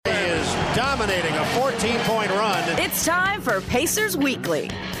dominating a 14-point run. It's time for Pacers Weekly.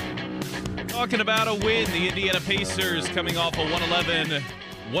 Talking about a win, the Indiana Pacers coming off a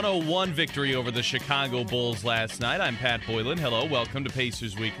 111-101 victory over the Chicago Bulls last night. I'm Pat Boylan. Hello, welcome to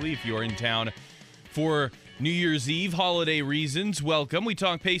Pacers Weekly. If you're in town for New Year's Eve holiday reasons, welcome. We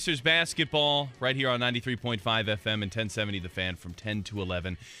talk Pacers basketball right here on 93.5 FM and 1070 The Fan from 10 to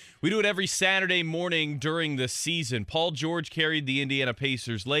 11. We do it every Saturday morning during the season. Paul George carried the Indiana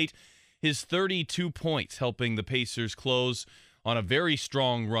Pacers late. His 32 points helping the Pacers close on a very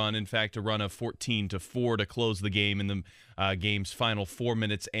strong run. In fact, a run of 14-4 to close the game in the game's final 4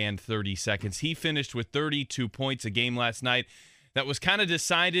 minutes and 30 seconds. He finished with 32 points, a game last night that was kind of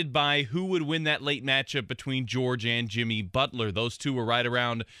decided by who would win that late matchup between George and Jimmy Butler. Those two were right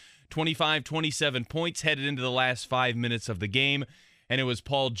around 25, 27 points headed into the last 5 minutes of the game, and it was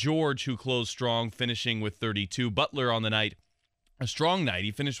Paul George who closed strong, finishing with 32. Butler on the night, a strong night.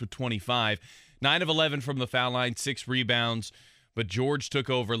 He finished with 25, 9 of 11 from the foul line, 6 rebounds, but George took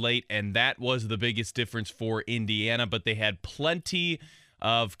over late, and that was the biggest difference for Indiana, but they had plenty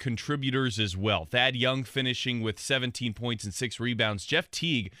of contributors as well. Thad Young finishing with 17 points and 6 rebounds. Jeff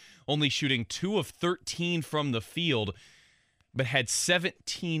Teague only shooting 2 of 13 from the field, but had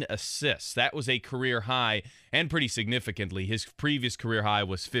 17 assists. That was a career high, and pretty significantly. His previous career high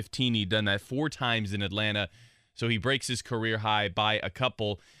was 15. He'd done that 4 times in Atlanta, so he breaks his career high by a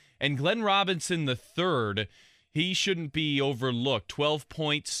couple. And Glenn Robinson III, he shouldn't be overlooked. 12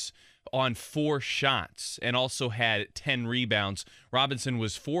 points on 4 shots and also had 10 rebounds. Robinson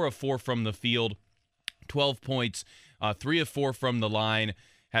was 4 of 4 from the field, 12 points, 3 of 4 from the line,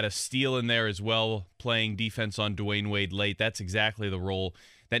 had a steal in there as well, playing defense on Dwayne Wade late. That's exactly the role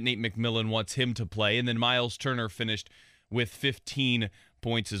that Nate McMillan wants him to play. And then Miles Turner finished with 15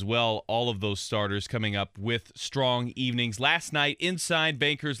 points as well. All of those starters coming up with strong evenings last night inside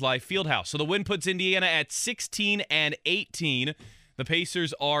Bankers Life Fieldhouse. So the win puts Indiana at 16-18. The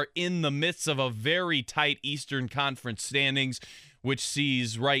Pacers are in the midst of a very tight Eastern Conference standings, which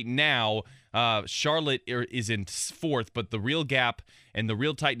sees right now Charlotte is in 4th, but the real gap and the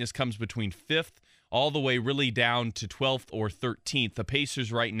real tightness comes between 5th all the way really down to 12th or 13th. The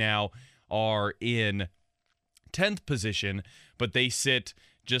Pacers right now are in 10th position, but they sit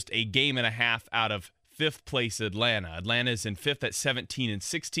just a game and a half out of 5th place Atlanta. Atlanta is in 5th at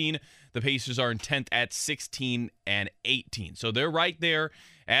 17-16. The Pacers are in 10th at 16-18. So they're right there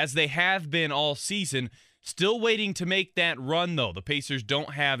as they have been all season. Still waiting to make that run, though. The Pacers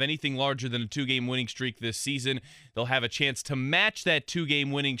don't have anything larger than a 2-game winning streak this season. They'll have a chance to match that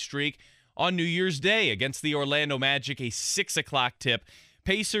 2-game winning streak on New Year's Day against the Orlando Magic, a 6 o'clock tip.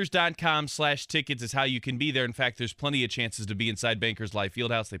 Pacers.com/tickets is how you can be there. In fact, there's plenty of chances to be inside Bankers Life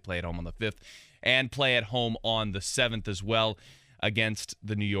Fieldhouse. They play at home on the 5th and play at home on the 7th as well against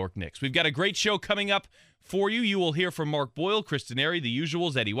the New York Knicks. We've got a great show coming up for you. You will hear from Mark Boyle, Kristen Airy, the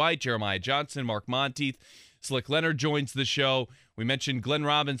usuals, Eddie White, Jeremiah Johnson, Mark Monteith. Slick Leonard joins the show. We mentioned Glenn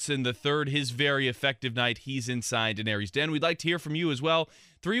Robinson III, his very effective night. He's inside in Airy's Den. We'd like to hear from you as well.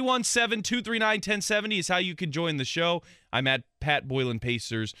 317-239-1070 is how you can join the show. I'm at Pat Boylan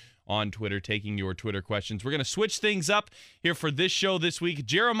Pacers on Twitter, taking your Twitter questions. We're going to switch things up here for this show this week.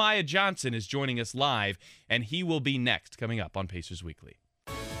 Jeremiah Johnson is joining us live, and he will be next, coming up on Pacers Weekly.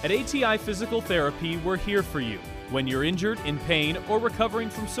 At ATI Physical Therapy, we're here for you. When you're injured, in pain, or recovering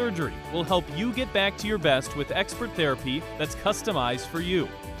from surgery, we'll help you get back to your best with expert therapy that's customized for you.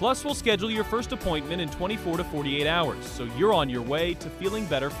 Plus, we'll schedule your first appointment in 24 to 48 hours, so you're on your way to feeling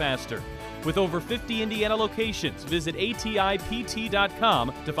better faster. With over 50 Indiana locations, visit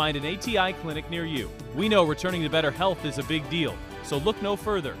ATIPT.com to find an ATI clinic near you. We know returning to better health is a big deal, so look no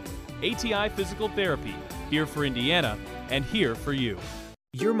further. ATI Physical Therapy, here for Indiana and here for you.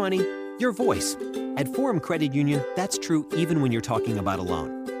 Your money, your voice. At Forum Credit Union, that's true even when you're talking about a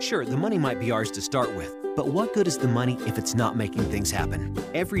loan. Sure, the money might be ours to start with, but what good is the money if it's not making things happen?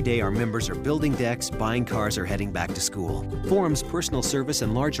 Every day our members are building decks, buying cars, or heading back to school. Forum's personal service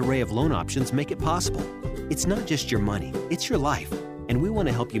and large array of loan options make it possible. It's not just your money, it's your life, and we want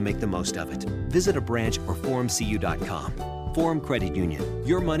to help you make the most of it. Visit a branch or forumcu.com. Forum Credit Union.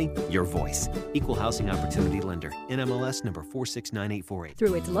 Your money, your voice. Equal housing opportunity lender. NMLS number 469848.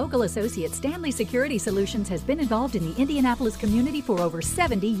 Through its local associate, Stanley Security Solutions has been involved in the Indianapolis community for over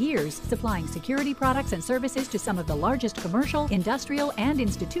 70 years, supplying security products and services to some of the largest commercial, industrial, and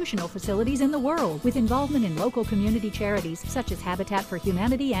institutional facilities in the world. With involvement in local community charities such as Habitat for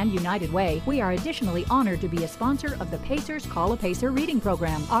Humanity and United Way, we are additionally honored to be a sponsor of the Pacers Call a Pacer reading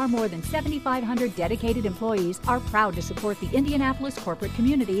program. Our more than 7,500 dedicated employees are proud to support the Indianapolis corporate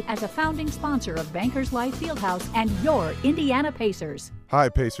community as a founding sponsor of Bankers Life Fieldhouse and your Indiana Pacers. Hi,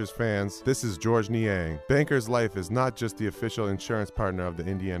 Pacers fans. This is George Niang. Bankers Life is not just the official insurance partner of the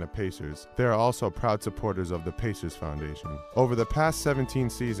Indiana Pacers. They are also proud supporters of the Pacers Foundation. Over the past 17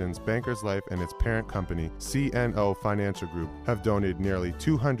 seasons, Bankers Life and its parent company, CNO Financial Group, have donated nearly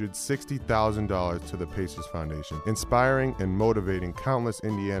 $260,000 to the Pacers Foundation, inspiring and motivating countless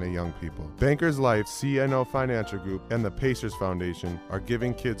Indiana young people. Bankers Life, CNO Financial Group, and the Pacers Foundation are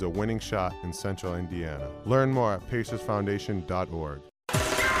giving kids a winning shot in Central Indiana. Learn more at pacersfoundation.org.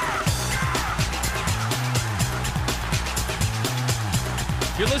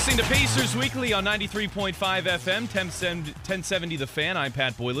 You're listening to Pacers Weekly on 93.5 FM, 1070 The Fan. I'm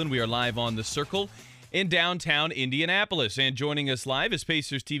Pat Boylan. We are live on The Circle in downtown Indianapolis. And joining us live is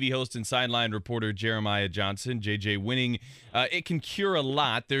Pacers TV host and sideline reporter Jeremiah Johnson. JJ, winning, it can cure a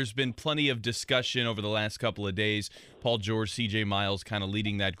lot. There's been plenty of discussion over the last couple of days. Paul George, CJ Miles kind of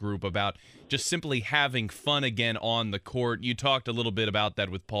leading that group about just simply having fun again on the court. You talked a little bit about that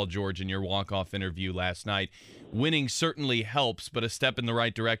with Paul George in your walk-off interview last night. Winning certainly helps, but a step in the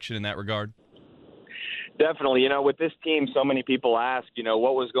right direction in that regard. Definitely. With this team, so many people ask,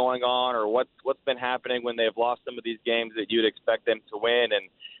 what was going on or what's been happening when they've lost some of these games that you'd expect them to win. And,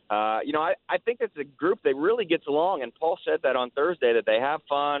 I think it's a group that really gets along. And Paul said that on Thursday, that they have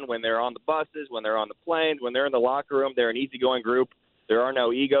fun when they're on the buses, when they're on the planes, when they're in the locker room. They're an easygoing group. There are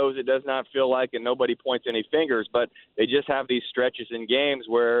no egos, it does not feel like, and nobody points any fingers. But they just have these stretches in games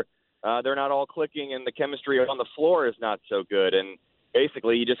where they're not all clicking and the chemistry on the floor is not so good. And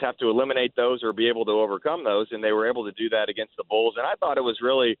basically, you just have to eliminate those or be able to overcome those, and they were able to do that against the Bulls. And I thought it was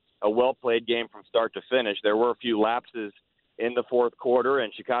really a well-played game from start to finish. There were a few lapses in the fourth quarter,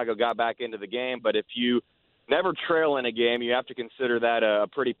 and Chicago got back into the game. But if you never trail in a game, you have to consider that a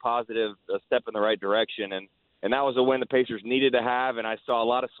pretty positive step in the right direction. And that was a win the Pacers needed to have, and I saw a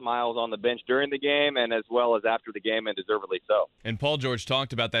lot of smiles on the bench during the game and as well as after the game, and deservedly so. And Paul George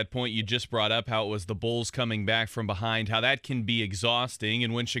talked about that point you just brought up, how it was the Bulls coming back from behind, how that can be exhausting.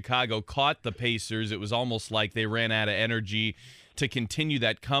 And when Chicago caught the Pacers, it was almost like they ran out of energy to continue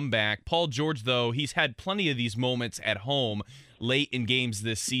that comeback. Paul George, though, he's had plenty of these moments at home late in games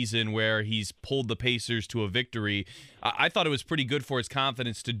this season where he's pulled the Pacers to a victory. I thought it was pretty good for his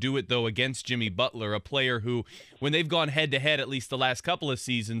confidence to do it, though, against Jimmy Butler, a player who, when they've gone head-to-head at least the last couple of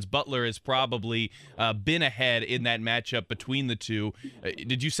seasons, Butler has probably been ahead in that matchup between the two.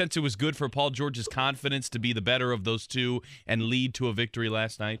 Did you sense it was good for Paul George's confidence to be the better of those two and lead to a victory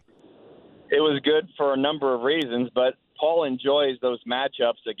last night? It was good for a number of reasons, but Paul enjoys those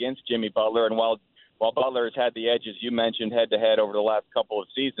matchups against Jimmy Butler, and while Butler has had the edge, as you mentioned, head-to-head over the last couple of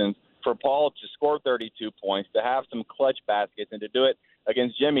seasons, for Paul to score 32 points, to have some clutch baskets, and to do it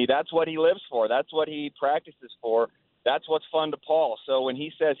against Jimmy, that's what he lives for. That's what he practices for. That's what's fun to Paul. So when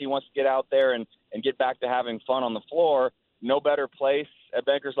he says he wants to get out there and get back to having fun on the floor, no better place at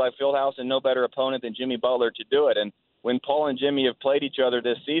Bankers Life Fieldhouse and no better opponent than Jimmy Butler to do it. And when Paul and Jimmy have played each other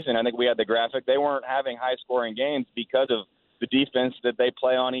this season, I think we had the graphic, they weren't having high-scoring games because of the defense that they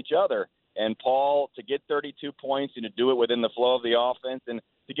play on each other. And Paul, to get 32 points and to do it within the flow of the offense and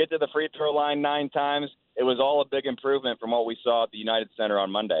to get to the free throw line 9 times, it was all a big improvement from what we saw at the United Center on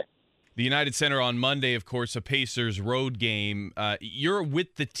Monday. The United Center on Monday, of course, a Pacers road game. You're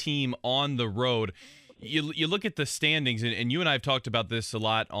with the team on the road. You look at the standings, and you and I have talked about this a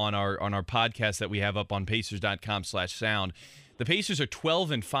lot on our podcast that we have up on Pacers.com/sound. The Pacers are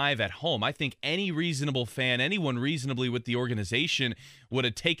 12-5 at home. I think any reasonable fan, anyone reasonably with the organization, would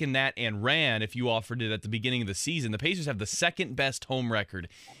have taken that and ran if you offered it at the beginning of the season. The Pacers have the second best home record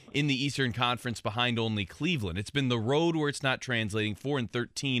in the Eastern Conference behind only Cleveland. It's been the road where it's not translating,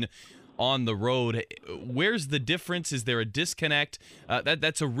 4-13 on the road. Where's the difference? Is there a disconnect?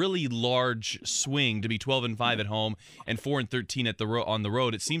 That's a really large swing to be 12-5 at home and 4-13 on the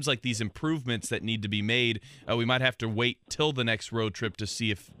road. It seems like these improvements that need to be made, we might have to wait till the next road trip to see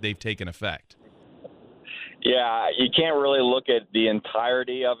if they've taken effect. Yeah, you can't really look at the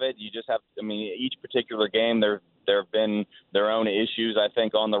entirety of it. You just have, each particular game, there have been their own issues, I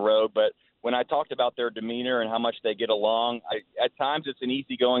think, on the road. But when I talked about their demeanor and how much they get along, at times it's an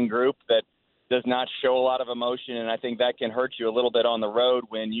easygoing group that does not show a lot of emotion, and I think that can hurt you a little bit on the road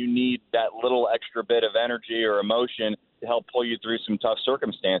when you need that little extra bit of energy or emotion to help pull you through some tough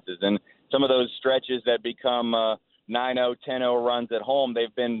circumstances. And some of those stretches that become 9-0, 10-0 runs at home,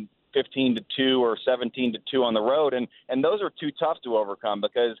 they've been 15-2 or 17-2 on the road, and those are too tough to overcome,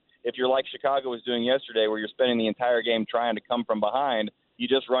 because if you're like Chicago was doing yesterday, where you're spending the entire game trying to come from behind, you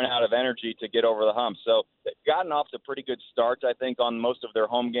just run out of energy to get over the hump. So they've gotten off to pretty good starts, I think, on most of their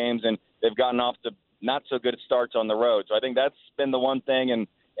home games, and they've gotten off to not so good starts on the road. So I think that's been the one thing, and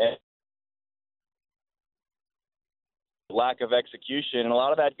lack of execution. And a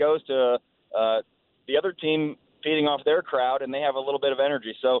lot of that goes to the other team feeding off their crowd, and they have a little bit of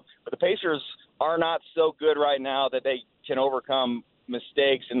energy. So, but the Pacers are not so good right now that they can overcome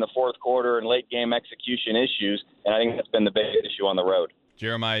mistakes in the fourth quarter and late game execution issues. And I think that's been the biggest issue on the road.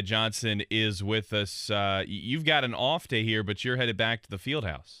 Jeremiah Johnson is with us. You've got an off day here, but you're headed back to the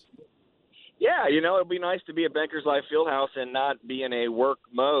Fieldhouse. Yeah, it'd be nice to be at Bankers Life Fieldhouse and not be in a work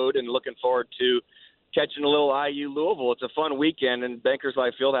mode, and looking forward to catching a little IU Louisville. It's a fun weekend, and Bankers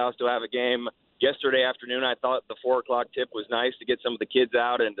Life Fieldhouse to have a game yesterday afternoon. I thought the 4 o'clock tip was nice to get some of the kids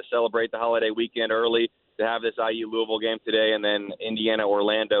out and to celebrate the holiday weekend early, to have this IU Louisville game today and then Indiana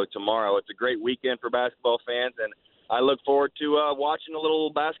Orlando tomorrow. It's a great weekend for basketball fans, and I look forward to watching a little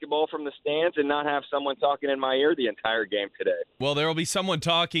basketball from the stands and not have someone talking in my ear the entire game today. Well, there will be someone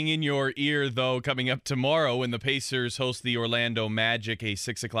talking in your ear, though, coming up tomorrow when the Pacers host the Orlando Magic, a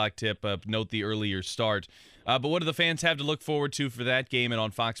 6 o'clock tip. Note the earlier start. But what do the fans have to look forward to for that game and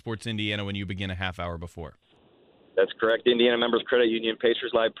on Fox Sports Indiana when you begin a half hour before? That's correct. Indiana Members Credit Union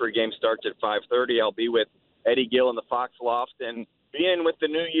Pacers Live pregame starts at 5:30. I'll be with Eddie Gill in the Fox Loft, and being with the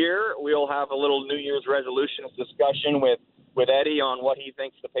new year, we'll have a little New Year's resolutions discussion with Eddie on what he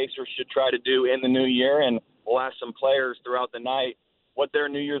thinks the Pacers should try to do in the new year, and we'll ask some players throughout the night what their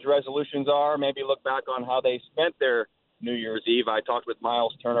New Year's resolutions are, maybe look back on how they spent their New Year's Eve. I talked with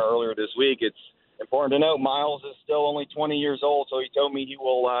Miles Turner earlier this week. It's important to note Miles is still only 20 years old, so he told me he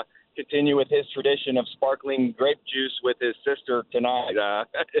will continue with his tradition of sparkling grape juice with his sister tonight.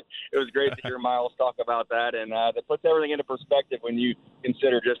 It was great to hear Miles talk about that, and that puts everything into perspective when you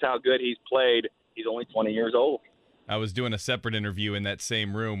consider just how good he's played. He's only 20 years old. I was doing a separate interview in that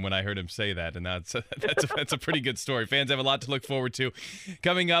same room when I heard him say that, and that's a pretty good story. Fans have a lot to look forward to.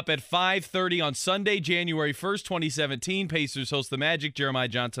 Coming up at 5:30 on Sunday, January 1st, 2017, Pacers host the Magic. Jeremiah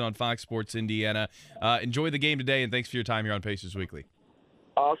Johnson on Fox Sports Indiana. Enjoy the game today, and thanks for your time here on Pacers Weekly.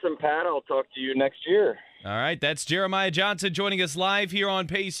 Awesome, Pat. I'll talk to you next year. All right, that's Jeremiah Johnson joining us live here on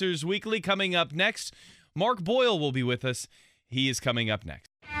Pacers Weekly. Coming up next, Mark Boyle will be with us. He is coming up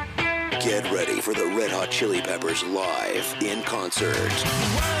next. Get ready for the Red Hot Chili Peppers live in concert.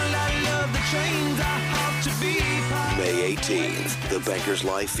 May 18th, the Bankers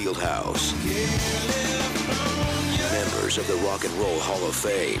Life Fieldhouse. Members of the Rock and Roll Hall of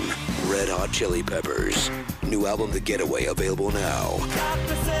Fame, Red Hot Chili Peppers. New album, The Getaway, available now.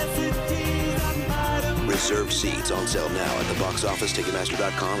 Reserved seats on sale now at the box office,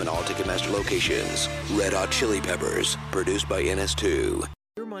 Ticketmaster.com, and all Ticketmaster locations. Red Hot Chili Peppers, produced by NS2.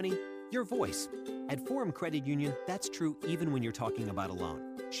 Your money, your voice. At Forum Credit Union, that's true even when you're talking about a loan.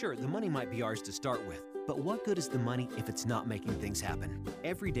 Sure, the money might be ours to start with, but what good is the money if it's not making things happen?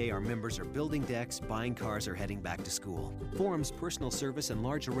 Every day our members are building decks, buying cars, or heading back to school. Forum's personal service and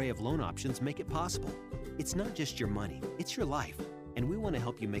large array of loan options make it possible. It's not just your money, it's your life, and we want to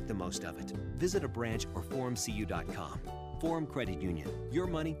help you make the most of it. Visit a branch or forumcu.com. Forum Credit Union. Your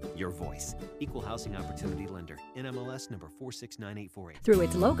money, your voice. Equal housing opportunity lender. NMLS number 469848. Through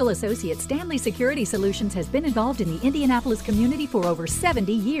its local associate, Stanley Security Solutions has been involved in the Indianapolis community for over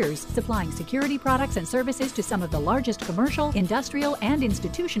 70 years, supplying security products and services to some of the largest commercial, industrial, and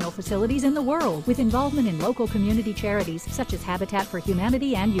institutional facilities in the world. With involvement in local community charities such as Habitat for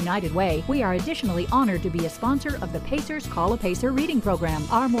Humanity and United Way, we are additionally honored to be a sponsor of the Pacers Call a Pacer reading program.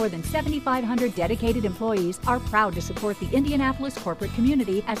 Our more than 7,500 dedicated employees are proud to support the Indianapolis corporate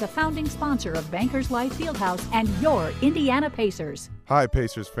community as a founding sponsor of Bankers Life Fieldhouse and your Indiana Pacers. Hi,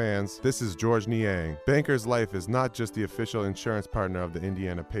 Pacers fans. This is George Niang. Bankers Life is not just the official insurance partner of the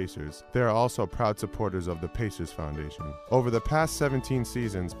Indiana Pacers. They are also proud supporters of the Pacers Foundation. Over the past 17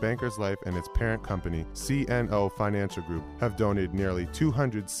 seasons, Bankers Life and its parent company, CNO Financial Group, have donated nearly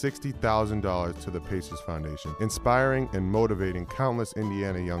 $260,000 to the Pacers Foundation, inspiring and motivating countless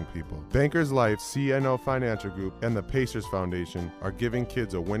Indiana young people. Bankers Life, CNO Financial Group, and the Pacers Foundation are giving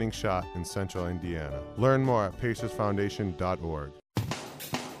kids a winning shot in Central Indiana. Learn more at pacersfoundation.org.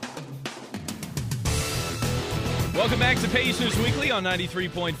 Welcome back to Pacers Weekly on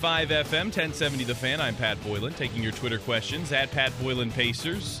 93.5 FM, 1070 The Fan. I'm Pat Boylan, taking your Twitter questions at Pat Boylan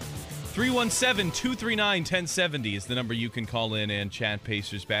Pacers. 317-239-1070 is the number you can call in and chat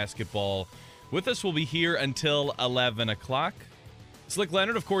Pacers basketball with us. We'll be here until 11 o'clock. Slick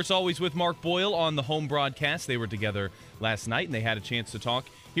Leonard, of course, always with Mark Boyle on the home broadcast. They were together last night, and they had a chance to talk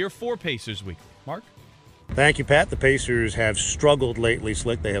here for Pacers Weekly. Mark? Thank you, Pat. The Pacers have struggled lately,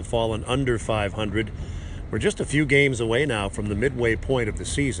 Slick. They have fallen under 500. We're just a few games away now from the midway point of the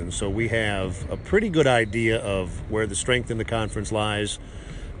season, so we have a pretty good idea of where the strength in the conference lies,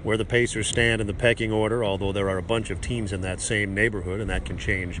 where the Pacers stand in the pecking order, although there are a bunch of teams in that same neighborhood, and that can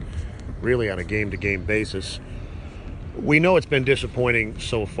change really on a game-to-game basis. We know it's been disappointing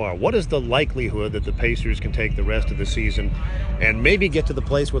so far. What is the likelihood that the Pacers can take the rest of the season and maybe get to the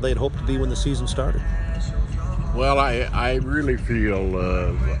place where they'd hoped to be when the season started? Well, I really feel,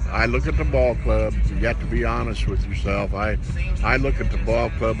 I look at the ball club, you got to be honest with yourself. I look at the ball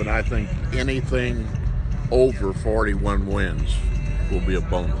club and I think anything over 41 wins will be a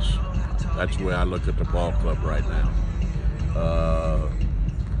bonus. That's the way I look at the ball club right now.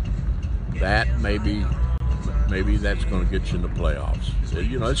 That maybe that's going to get you in the playoffs.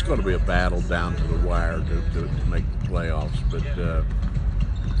 You know, it's going to be a battle down to the wire to make the playoffs, but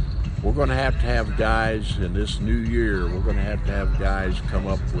we're going to have guys in this new year, we're going to have guys come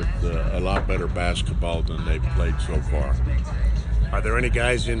up with a lot better basketball than they've played so far. Are there any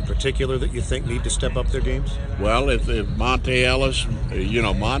guys in particular that you think need to step up their games? Well, if Monte Ellis,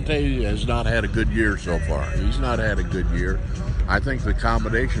 Monte has not had a good year so far. He's not had a good year. I think the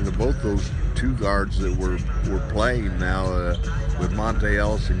combination of both those two guards that we're playing now with Monte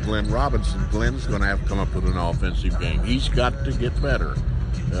Ellis and Glenn Robinson, Glenn's going to have to come up with an offensive game. He's got to get better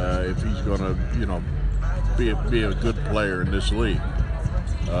if he's going to, be a good player in this league.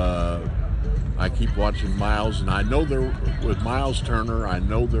 I keep watching Miles, and I know with Miles Turner, I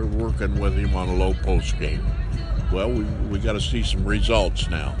know they're working with him on a low post game. Well, we got to see some results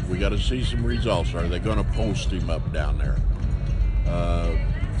now. We got to see some results. Are they going to post him up down there?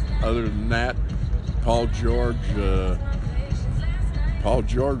 Other than that, Paul George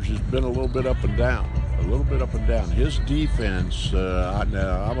has been a little bit up and down. His defense, I'm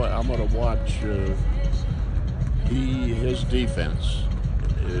going to watch. His defense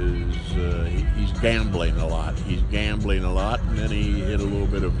is he's gambling a lot. And then he hit a little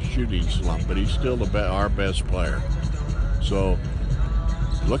bit of a shooting slump, but he's still our best player. So,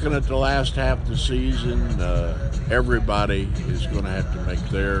 looking at the last half of the season, everybody is going to have to make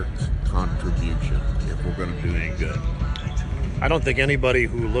their contribution if we're going to do any good. I don't think anybody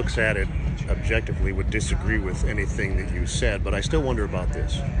who looks at it objectively would disagree with anything that you said, but I still wonder about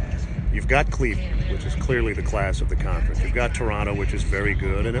this. You've got Cleveland, which is clearly the class of the conference. You've got Toronto, which is very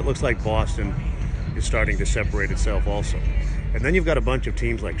good, and it looks like Boston is starting to separate itself also. And then you've got a bunch of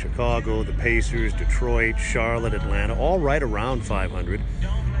teams like Chicago, the Pacers, Detroit, Charlotte, Atlanta, all right around 500.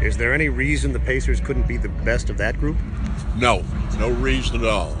 Is there any reason the Pacers couldn't be the best of that group? No reason at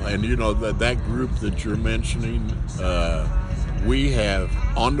all. And that group that you're mentioning, we have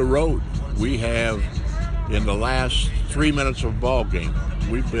on the road. We have in the last 3 minutes of a ball game,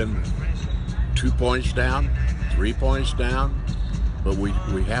 we've been 2 points down, 3 points down, but we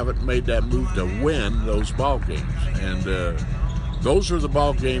haven't made that move to win those ball games. And those are the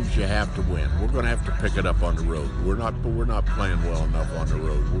ball games you have to win. We're going to have to pick it up on the road. We're not playing well enough on the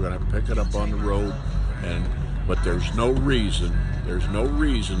road. We're going to have to pick it up on the road, but there's no reason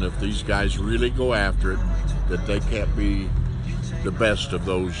if these guys really go after it that they can't be the best of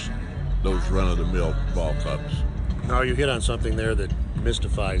those run-of-the-mill ball clubs. Now, you hit on something there that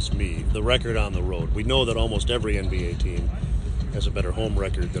mystifies me, the record on the road. We know that almost every NBA team has a better home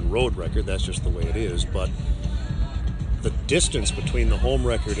record than road record. That's just the way it is. But the distance between the home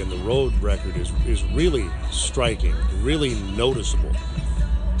record and the road record is really striking, really noticeable.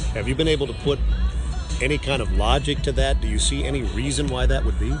 Have you been able to put any kind of logic to that? Do you see any reason why that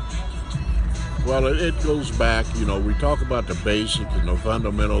would be? Well, it goes back, we talk about the basics and the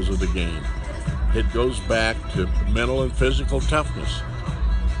fundamentals of the game. It goes back to mental and physical toughness.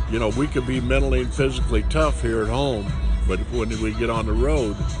 We could be mentally and physically tough here at home, but when we get on the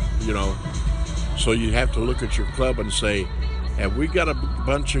road, so you have to look at your club and say, have we got a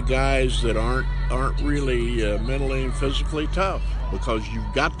bunch of guys that aren't really mentally and physically tough? Because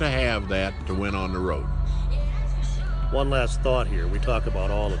you've got to have that to win on the road. One last thought here. We talk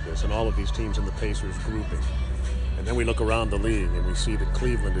about all of this and all of these teams in the Pacers grouping. And then we look around the league and we see that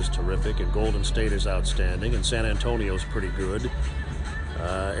Cleveland is terrific and Golden State is outstanding and San Antonio's pretty good.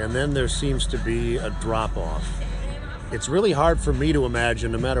 And then there seems to be a drop-off. It's really hard for me to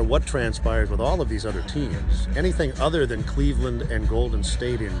imagine, no matter what transpires with all of these other teams, anything other than Cleveland and Golden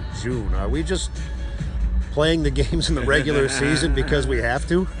State in June. Are we just playing the games in the regular season because we have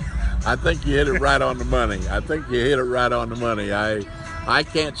to? I think you hit it right on the money. I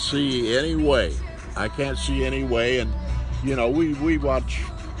can't see any way. And, we watch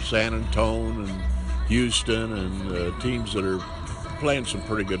San Antonio and Houston and teams that are playing some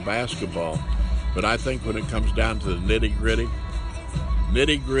pretty good basketball. But I think when it comes down to the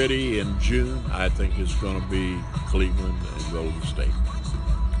nitty-gritty in June, I think it's going to be Cleveland and Golden State.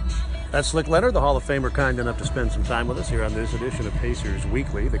 That's Slick Leonard, the Hall of Famer, kind enough to spend some time with us here on this edition of Pacers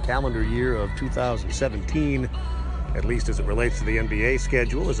Weekly. The calendar year of 2017, at least as it relates to the NBA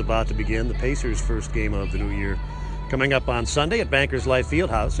schedule, is about to begin. The Pacers' first game of the new year coming up on Sunday at Bankers Life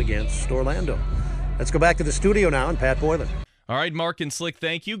Fieldhouse against Orlando. Let's go back to the studio now and Pat Boylan. All right, Mark and Slick,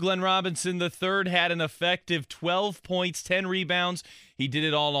 thank you. Glenn Robinson III had an effective 12 points, 10 rebounds. He did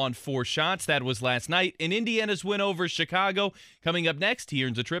it all on 4 shots. That was last night. In Indiana's win over Chicago. Coming up next, he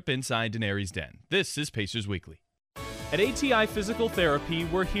earns a trip inside Daenerys' Den. This is Pacers Weekly. At ATI Physical Therapy,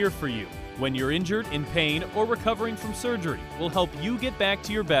 we're here for you. When you're injured, in pain, or recovering from surgery, we'll help you get back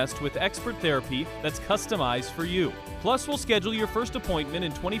to your best with expert therapy that's customized for you. Plus, we'll schedule your first appointment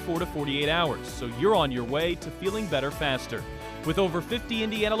in 24 to 48 hours, so you're on your way to feeling better faster. With over 50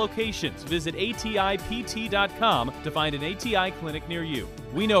 Indiana locations, visit ATIPT.com to find an ATI clinic near you.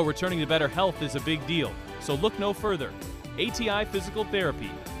 We know returning to better health is a big deal, so look no further. ATI Physical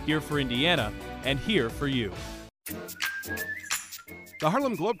Therapy, here for Indiana and here for you. The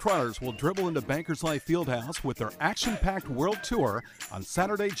Harlem Globetrotters will dribble into Bankers Life Fieldhouse with their action-packed World Tour on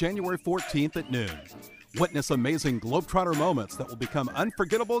Saturday, January 14th at noon. Witness amazing Globetrotter moments that will become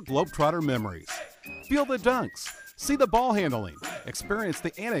unforgettable Globetrotter memories. Feel the dunks, see the ball handling, experience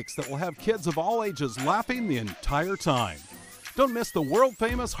the antics that will have kids of all ages laughing the entire time. Don't miss the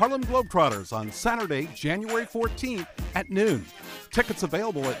world-famous Harlem Globetrotters on Saturday, January 14th at noon. Tickets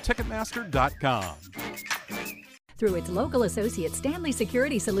available at Ticketmaster.com. Through its local associate, Stanley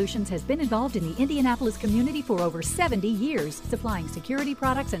Security Solutions has been involved in the Indianapolis community for over 70 years, supplying security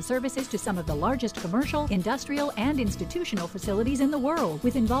products and services to some of the largest commercial, industrial, and institutional facilities in the world.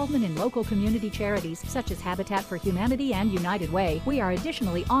 With involvement in local community charities such as Habitat for Humanity and United Way, we are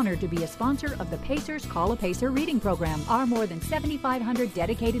additionally honored to be a sponsor of the Pacers Call a Pacer reading program. Our more than 7,500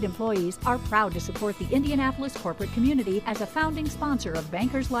 dedicated employees are proud to support the Indianapolis corporate community as a founding sponsor of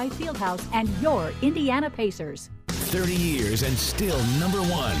Bankers Life Fieldhouse and your Indiana Pacers. 30 years and still #1.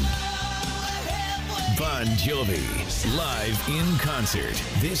 Bon Jovi, live in concert.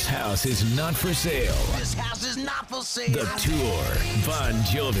 This house is not for sale. This house is not for sale. The tour, Bon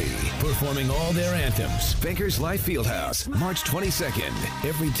Jovi, performing all their anthems. Bankers Life Fieldhouse, March 22nd.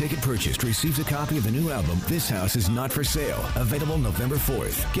 Every ticket purchased receives a copy of the new album, This House is Not for Sale, available November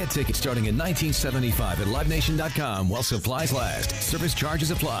 4th. Get tickets starting at $19.75 at LiveNation.com while supplies last. Service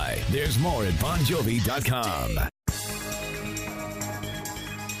charges apply. There's more at BonJovi.com.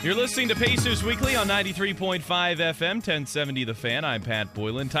 You're listening to Pacers Weekly on 93.5 FM, 1070 The Fan. I'm Pat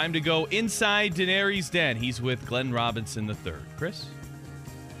Boylan. Time to go inside Daenerys' Den. He's with Glenn Robinson III. Chris?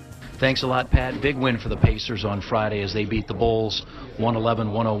 Thanks a lot, Pat. Big win for the Pacers on Friday as they beat the Bulls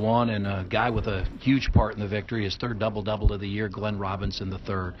 111-101, and a guy with a huge part in the victory, his third double-double of the year, Glenn Robinson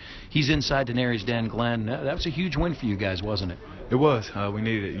III. He's inside Daenerys' Den. Glenn, that was a huge win for you guys, wasn't it? It was. We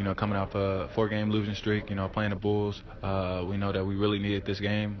needed it, coming off a 4-game losing streak, playing the Bulls. We know that we really needed this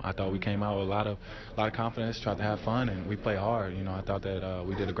game. I thought we came out with a lot of confidence, tried to have fun, and we played hard. I thought that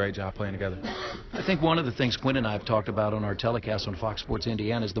we did a great job playing together. I think one of the things Quinn and I have talked about on our telecast on Fox Sports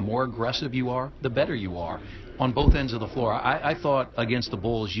Indiana is the more aggressive you are, the better you are on both ends of the floor. I thought against the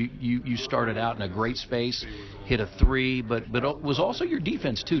Bulls, you started out in a great space, hit a 3, but it was also your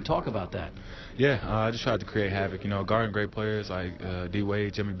defense, too. Talk about that. Yeah, I just tried to create havoc. Guarding great players like D.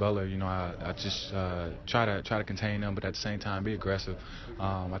 Wade, Jimmy Butler. I just try to contain them, but at the same time be aggressive.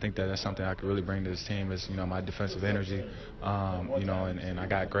 I think that's something I could really bring to this team is my defensive energy. And I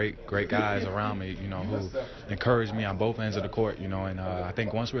got great guys around me. Who encourage me on both ends of the court. And I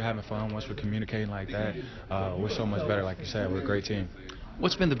think once we're having fun, once we're communicating like that, we're so much better. Like you said, we're a great team.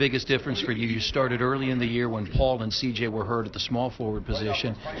 What's been the biggest difference for you? You started early in the year when Paul and CJ were hurt at the small forward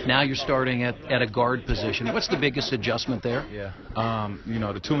position. Now you're starting at a guard position. What's the biggest adjustment there? Yeah,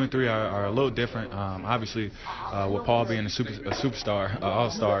 the 2 and 3 are a little different. Obviously, with Paul being a superstar,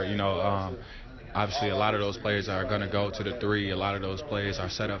 all-star, obviously, a lot of those players are going to go to the 3. A lot of those players are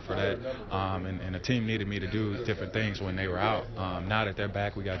set up for that. And the team needed me to do different things when they were out. Now that they're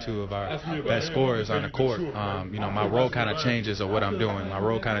back, we got 2 of our best scorers on the court. My role kind of changes of what I'm doing. My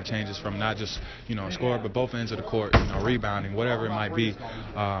role kind of changes from not just, score, but both ends of the court, rebounding, whatever it might be.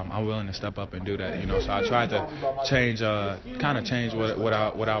 I'm willing to step up and do that, So I tried to change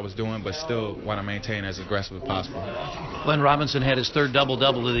what I was doing, but still want to maintain as aggressive as possible. Glenn Robinson had his third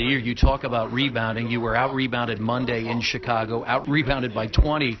double-double of the year. You talk about rebounding. You were out-rebounded Monday in Chicago, out-rebounded by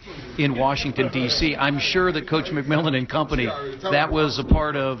 20 in Washington, D.C. I'm sure that Coach McMillan and company, that was a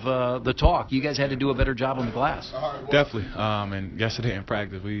part of the talk. You guys had to do a better job on the glass. Definitely. And yesterday in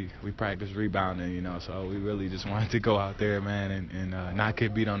practice, we practiced rebounding, so we really just wanted to go out there, man, and not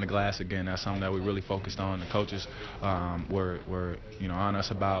get beat on the glass again. That's something that we really focused on. The coaches were on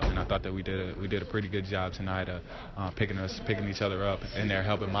us about, and I thought that we did a pretty good job tonight of picking each other up, and they're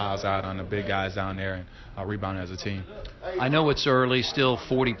helping Miles out on the big guys down there and rebounding as a team. I know it's early, still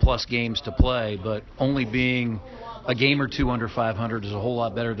 40-plus games to play, but only being a game or two under 500 is a whole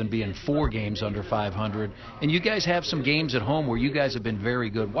lot better than being 4 games under 500. And you guys have some games at home where you guys have been very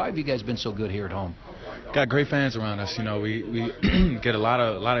good. Why have you guys been so good here at home? Got great fans around us. You know, we get a lot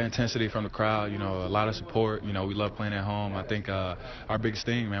of intensity from the crowd. You know, a lot of support. You know, we love playing at home. I think our biggest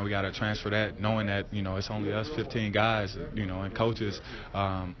thing, man, we got to transfer that, knowing that, you know, it's only us 15 guys, you know, and coaches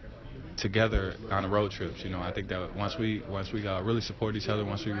together on the road trips. You know, I think that once we really support each other,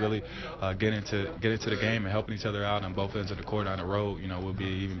 once we really get into the game and helping each other out on both ends of the court on the road, you know, we'll be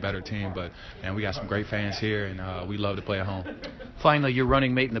an even better team. But man, we got some great fans here, and we love to play at home. Finally, your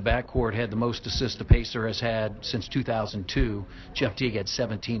running mate in the backcourt had the most assists the Pacer has had since 2002. Jeff Teague had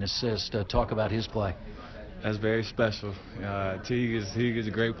 17 assists. Talk about his play. That's very special. Teague is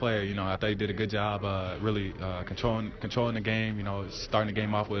a great player. You know, I thought he did a good job really controlling the game, you know, starting the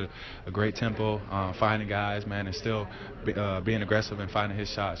game off with a great tempo, finding guys, man, and still being aggressive and finding his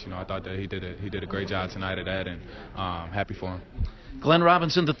shots. You know, I thought that he did a great job tonight at that, and happy for him. Glenn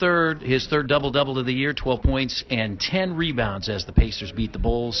Robinson III, his third double-double of the year, 12 points and 10 rebounds as the Pacers beat the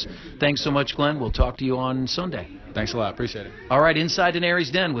Bulls. Thanks so much, Glenn. We'll talk to you on Sunday. Thanks a lot. Appreciate it. All right, Inside Denary's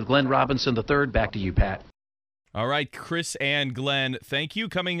Den with Glenn Robinson III. Back to you, Pat. All right, Chris and Glenn, thank you.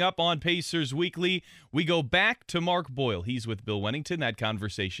 Coming up on Pacers Weekly, we go back to Mark Boyle. He's with Bill Wennington. That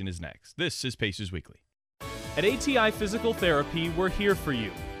conversation is next. This is Pacers Weekly. At ATI Physical Therapy, we're here for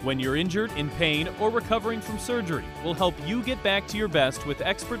you. When you're injured, in pain, or recovering from surgery, we'll help you get back to your best with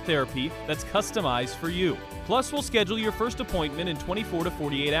expert therapy that's customized for you. Plus, we'll schedule your first appointment in 24 to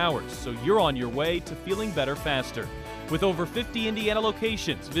 48 hours, so you're on your way to feeling better faster. With over 50 Indiana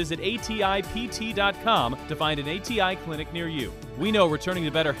locations, visit ATIPT.com to find an ATI clinic near you. We know returning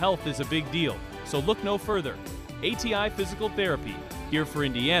to better health is a big deal, so look no further. ATI Physical Therapy, here for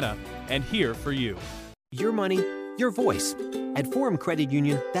Indiana and here for you. Your money, your voice. At Forum Credit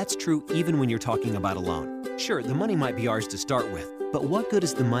Union, that's true even when you're talking about a loan. Sure, the money might be ours to start with, but what good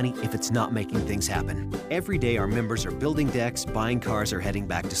is the money if it's not making things happen? Every day our members are building decks, buying cars, or heading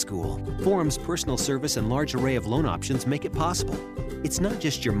back to school. Forum's personal service and large array of loan options make it possible. It's not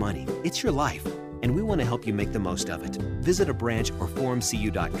just your money, it's your life, and we want to help you make the most of it. Visit a branch or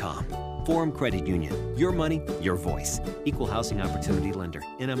forumcu.com. Forum Credit Union. Your money, your voice. Equal housing opportunity lender.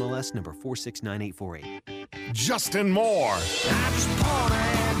 NMLS number 469848. Justin Moore. I just point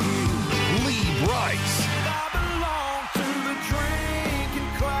at you. Lee Brice.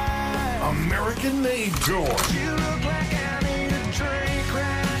 American-made tour. You look like I need a drink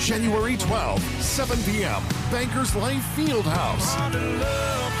right. January 12th, 7 p.m. Bankers Life Fieldhouse.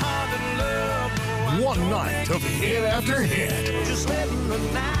 One night of hit after hit. Just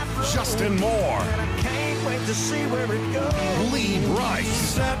Justin Moore. I can't wait to see where it goes. Lee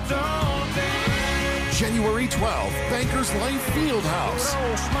Brice. January 12th, Bankers Life Fieldhouse.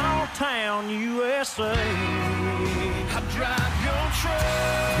 Small town USA. I drive your truck.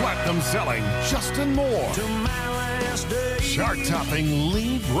 Platinum selling Justin Moore. To my last day. Chart topping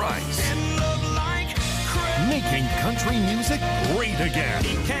Lee Brice. Like making country music great again.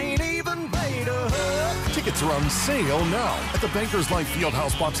 He can't even bait a hook. Tickets are on sale now at the Bankers Life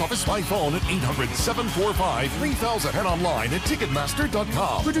Fieldhouse box office by phone at 800-745-3000 and online at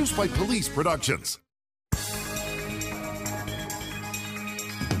Ticketmaster.com. Produced by Police Productions.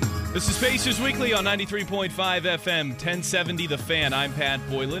 This is Pacers Weekly on 93.5 FM, 1070 The Fan. I'm Pat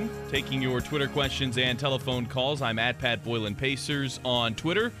Boylan, taking your Twitter questions and telephone calls. I'm at Pat Boylan Pacers on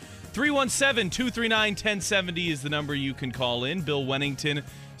Twitter. 317-239-1070 is the number you can call in. Bill Wennington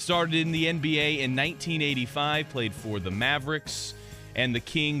started in the NBA in 1985, played for the Mavericks and the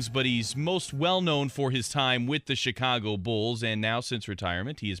Kings, but he's most well-known for his time with the Chicago Bulls, and now since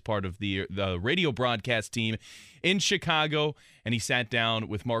retirement, he is part of the radio broadcast team in Chicago, and he sat down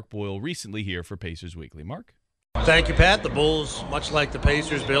with Mark Boyle recently here for Pacers Weekly. Mark? Thank you, Pat. The Bulls, much like the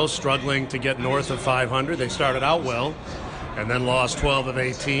Pacers, Bill, struggling to get north of 500. They started out well and then lost 12 of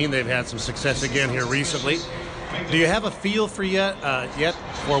 18. They've had some success again here recently. Do you have a feel for yet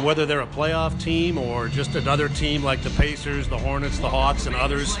for whether they're a playoff team or just another team like the Pacers, the Hornets, the Hawks, and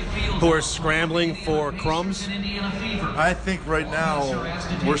others who are scrambling for crumbs? I think right now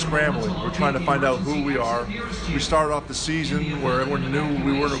we're scrambling. We're trying to find out who we are. We started off the season where everyone knew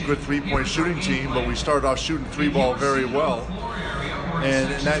we weren't a good three-point shooting team, but we started off shooting three ball very well. And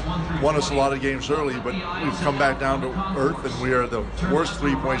that won us a lot of games early, but we've come back down to earth, and we are the worst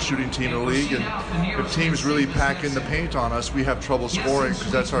three-point shooting team in the league. And if teams really pack in the paint on us, we have trouble scoring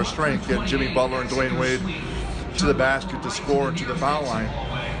because that's our strength, getting Jimmy Butler and Dwayne Wade to the basket to score and to the foul line.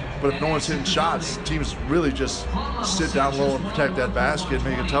 But if no one's hitting shots, teams really just sit down low and protect that basket and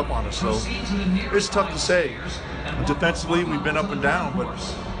make it tough on us. So it's tough to say. Defensively, we've been up and down, but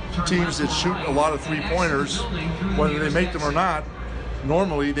teams that shoot a lot of three-pointers, whether they make them or not,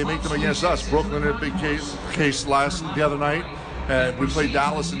 normally they make them against us. Brooklyn had a big case the other night. We played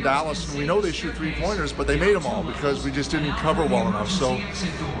Dallas in Dallas, and we know they shoot three-pointers, but they made them all because we just didn't cover well enough. So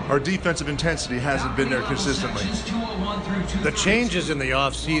our defensive intensity hasn't been there consistently. The changes in the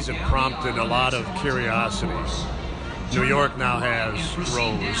offseason prompted a lot of curiosity. New York now has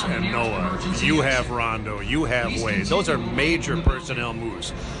Rose and Noah. You have Rondo. You have Wade. Those are major personnel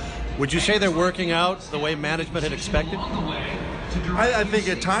moves. Would you say they're working out the way management had expected? I think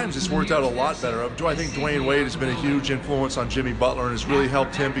at times it's worked out a lot better. I think Dwayne Wade has been a huge influence on Jimmy Butler and has really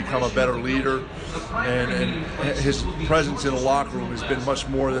helped him become a better leader. And his presence in the locker room has been much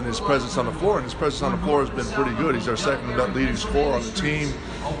more than his presence on the floor. And his presence on the floor has been pretty good. He's our second leading scorer on the team.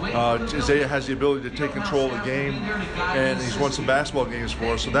 Isaiah has the ability to take control of the game, and he's won some basketball games for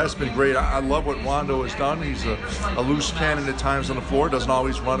us. So that's been great. I love what Rondo has done. He's a loose cannon at times on the floor. Doesn't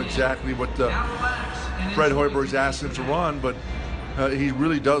always run exactly what Fred Hoiberg's asked him to run, but he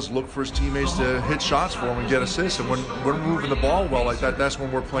really does look for his teammates to hit shots for him and get assists. And when we're moving the ball well like that, that's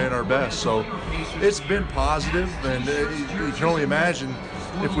when we're playing our best. So it's been positive, and you can only imagine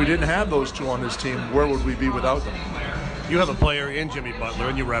if we didn't have those two on this team, where would we be without them? You have a player in Jimmy Butler,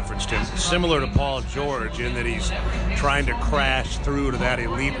 and you referenced him, similar to Paul George in that he's trying to crash through to that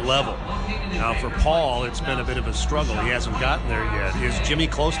elite level. Now, for Paul, it's been a bit of a struggle. He hasn't gotten there yet. Is Jimmy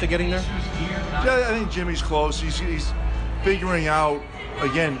close to getting there? Yeah, I think Jimmy's close. He's figuring out,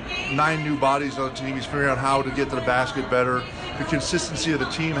 again, 9 new bodies on the team. He's figuring out how to get to the basket better. The consistency of the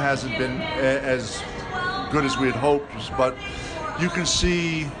team hasn't been as good as we had hoped, but you can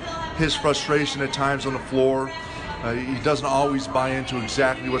see his frustration at times on the floor. He doesn't always buy into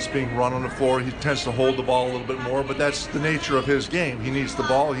exactly what's being run on the floor. He tends to hold the ball a little bit more, but that's the nature of his game. He needs the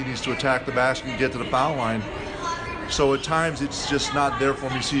ball. He needs to attack the basket and get to the foul line. So at times it's just not there for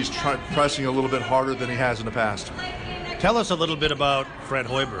him. You see he's pressing a little bit harder than he has in the past. Tell us a little bit about Fred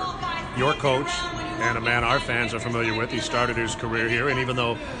Hoiberg, your coach, and a man our fans are familiar with. He started his career here, and even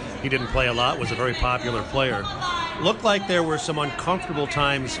though he didn't play a lot, was a very popular player. Looked like there were some uncomfortable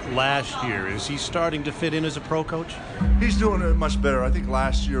times last year. Is he starting to fit in as a pro coach? He's doing it much better. I think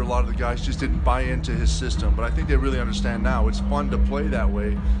last year a lot of the guys just didn't buy into his system, but I think they really understand now. It's fun to play that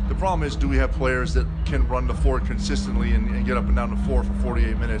way. The problem is, do we have players that can run the floor consistently and get up and down the floor for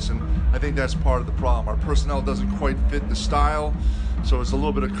 48 minutes? And I think that's part of the problem. Our personnel doesn't quite fit the style, so it's a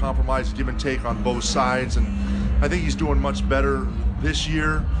little bit of compromise, give and take on both sides. And I think he's doing much better this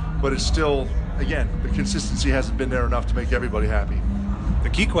year, but it's still, again, the consistency hasn't been there enough to make everybody happy. The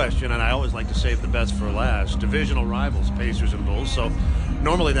key question, and I always like to save the best for last, divisional rivals, Pacers and Bulls. So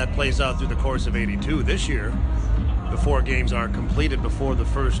normally that plays out through the course of 82. This year, the 4 games are completed before the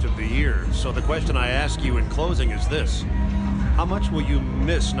first of the year. So the question I ask you in closing is this: how much will you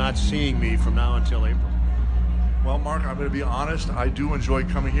miss not seeing me from now until April? Well, Mark, I'm going to be honest. I do enjoy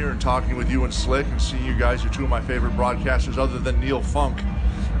coming here and talking with you and Slick and seeing you guys. You're 2 of my favorite broadcasters other than Neil Funk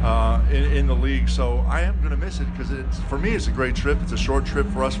in the league. So I am going to miss it because for me it's a great trip. It's a short trip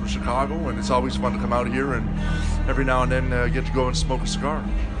for us from Chicago, and it's always fun to come out here and every now and then get to go and smoke a cigar.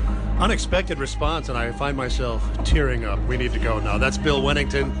 Unexpected response, and I find myself tearing up. We need to go now. That's Bill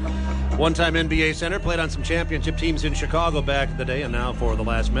Wennington, one-time NBA center, played on some championship teams in Chicago back in the day, and now for the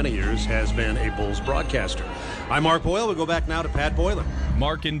last many years has been a Bulls broadcaster. I'm Mark Boyle. We'll go back now to Pat Boylan.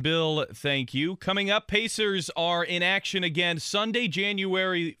 Mark and Bill, thank you. Coming up, Pacers are in action again Sunday,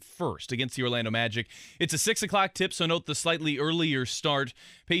 January 1st against the Orlando Magic. It's a 6 o'clock tip, so note the slightly earlier start.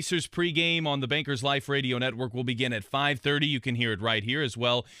 Pacers pregame on the Bankers Life Radio Network will begin at 5:30. You can hear it right here as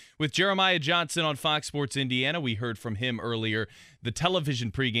well with Jeremiah Johnson on Fox Sports Indiana. We heard from him earlier. The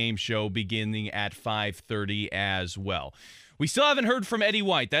television pregame show beginning at 5:30 as well. We still haven't heard from Eddie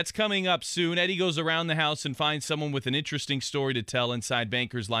White. That's coming up soon. Eddie goes around the house and finds someone with an interesting story to tell inside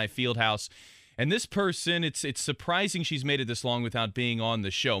Bankers Life Fieldhouse. And this person, it's surprising she's made it this long without being on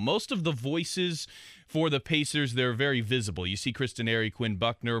the show. Most of the voices for the Pacers, they're very visible. You see Kristen Airy, Quinn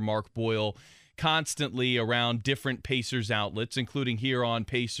Buckner, Mark Boyle constantly around different Pacers outlets, including here on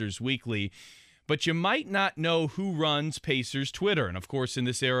Pacers Weekly. But you might not know who runs Pacers Twitter. And, of course, in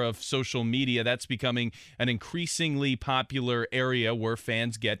this era of social media, that's becoming an increasingly popular area where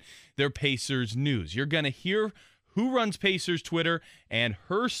fans get their Pacers news. You're going to hear who runs Pacers Twitter, and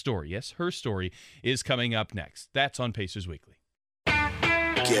her story, yes, her story, is coming up next. That's on Pacers Weekly.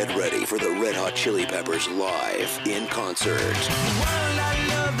 Get ready for the Red Hot Chili Peppers live in concert.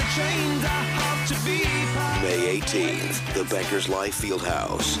 May 18th, the Bankers Life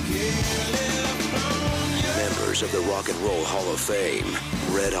Fieldhouse. Members of the Rock and Roll Hall of Fame,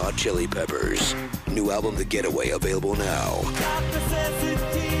 Red Hot Chili Peppers. New album, The Getaway, available now.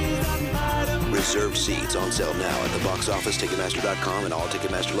 Reserved seats on sale now at the box office, Ticketmaster.com, and all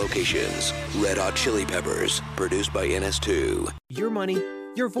Ticketmaster locations. Red Hot Chili Peppers, produced by NS2. Your money,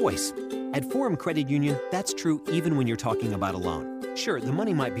 your voice. At Forum Credit Union, that's true even when you're talking about a loan. Sure, the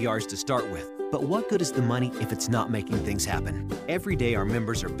money might be ours to start with, but what good is the money if it's not making things happen? Every day our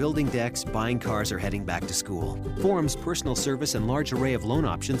members are building decks, buying cars, or heading back to school. Forum's personal service and large array of loan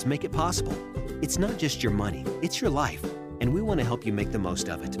options make it possible. It's not just your money, it's your life, and we want to help you make the most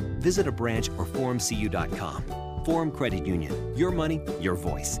of it. Visit a branch or forumcu.com. Forum Credit Union. Your money, your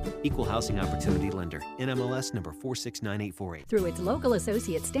voice. Equal housing opportunity lender. NMLS number 469848. Through its local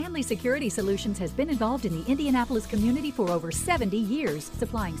associate, Stanley Security Solutions has been involved in the Indianapolis community for over 70 years,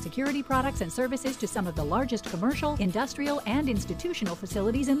 supplying security products and services to some of the largest commercial, industrial, and institutional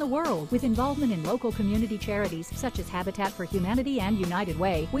facilities in the world. With involvement in local community charities such as Habitat for Humanity and United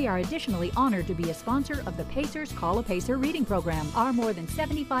Way, we are additionally honored to be a sponsor of the Pacers Call a Pacer reading program. Our more than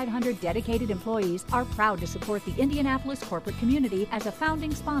 7,500 dedicated employees are proud to support the Indianapolis corporate community as a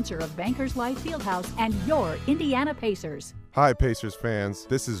founding sponsor of Bankers Life Fieldhouse and your Indiana Pacers. Hi, Pacers fans.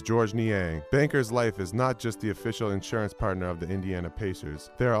 This is George Niang. Bankers Life is not just the official insurance partner of the Indiana Pacers.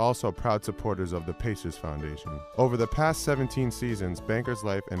 They are also proud supporters of the Pacers Foundation. Over the past 17 seasons, Bankers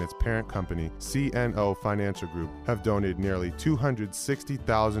Life and its parent company, CNO Financial Group, have donated nearly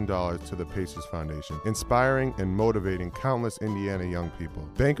 $260,000 to the Pacers Foundation, inspiring and motivating countless Indiana young people.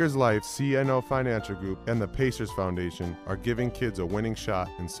 Bankers Life, CNO Financial Group, and the Pacers Foundation are giving kids a winning shot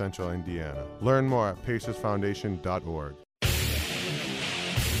in Central Indiana. Learn more at pacersfoundation.org.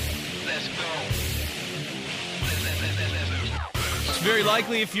 It's very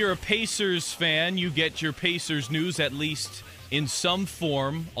likely if you're a Pacers fan, you get your Pacers news at least in some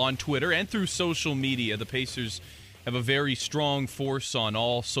form on Twitter and through social media. The Pacers have a very strong force on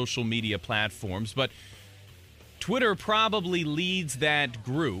all social media platforms, but Twitter probably leads that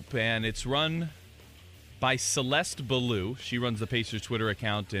group, and it's run by Celeste Ballou. She runs the Pacers Twitter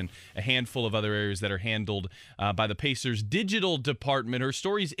account and a handful of other areas that are handled by the Pacers digital department. Her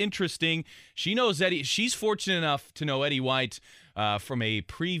story's interesting. She knows Eddie. She's fortunate enough to know Eddie White from a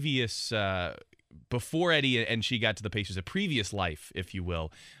previous, before Eddie and she got to the Pacers, a previous life, if you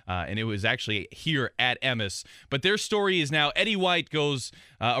will. And it was actually here at Emmis. But their story is now Eddie White goes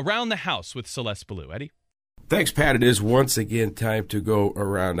around the house with Celeste Ballou. Eddie? Thanks, Pat. It is once again time to go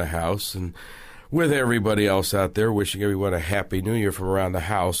around the house. And with everybody else out there, wishing everyone a Happy New Year from around the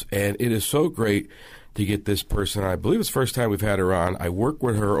house. And it is so great to get this person. I believe it's the first time we've had her on. I worked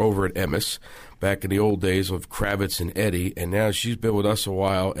with her over at Emmis back in the old days of Kravitz and Eddie, and now she's been with us a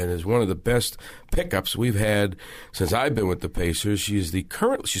while and is one of the best pickups we've had since I've been with the Pacers. She's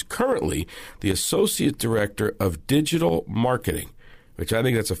currently the Associate Director of Digital Marketing, which I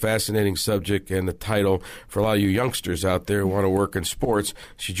think that's a fascinating subject and the title for a lot of you youngsters out there who want to work in sports.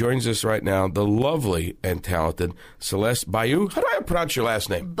 She joins us right now, the lovely and talented Celeste Ballou. How do I pronounce your last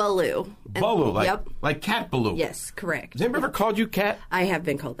name? Ballou. Ballou, yep. Like Cat Ballou. Yes, correct. Has anybody ever called you Cat? I have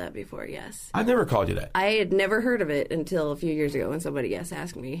been called that before, yes. I've never called you that. I had never heard of it until a few years ago when somebody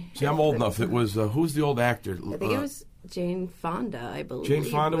asked me. See, I'm old enough. It was, who's the old actor? I think it was Jane Fonda, I believe. Jane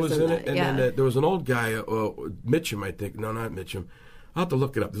Fonda was in it? And yeah. then there was an old guy, Mitchum, I think. No, not Mitchum. I'll have to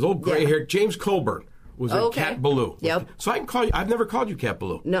look it up. There's old gray hair. James Colburn was in Cat Ballou. Yep. So I can call you. I've never called you Cat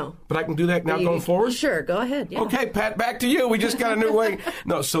Ballou. No. But I can do that now going forward? Sure, go ahead. Yeah. Okay, Pat, back to you. We just got a new way.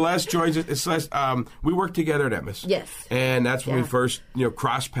 No, Celeste joins us. Celeste, we worked together at Emmis. Yes. And that's when we first,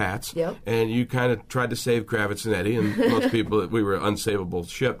 crossed paths. Yep. And you kind of tried to save Kravitz and Eddie, and most people, we were an unsavable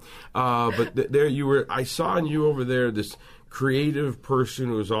ship. But there you were. I saw in you over there this creative person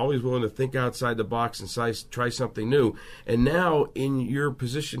who was always willing to think outside the box and try something new. And now in your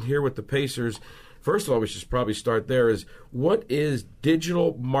position here with the Pacers, first of all, we should probably start there, is what is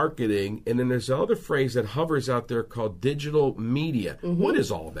digital marketing? And then there's another phrase that hovers out there called digital media. Mm-hmm. What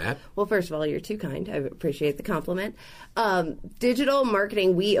is all that? Well, first of all, you're too kind. I appreciate the compliment. Digital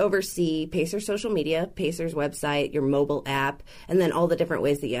marketing, we oversee Pacers social media, Pacers website, your mobile app, and then all the different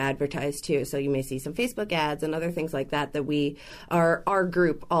ways that you advertise too. So you may see some Facebook ads and other things like that our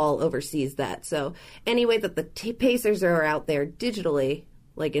group all oversees that. So any way that the Pacers are out there digitally,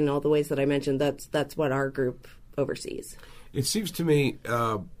 like in all the ways that I mentioned, that's what our group oversees. It seems to me,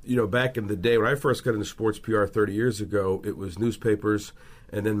 back in the day when I first got into sports PR 30 years ago, it was newspapers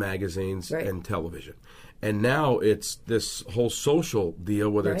and then magazines and television. And now it's this whole social deal,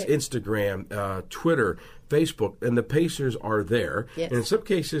 whether it's Instagram, Twitter, Facebook, and the Pacers are there. Yes. And in some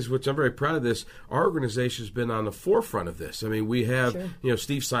cases, which I'm very proud of this, our organization has been on the forefront of this. I mean, we have,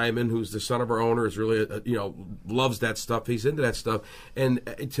 Steve Simon, who's the son of our owner, is really, loves that stuff. He's into that stuff. And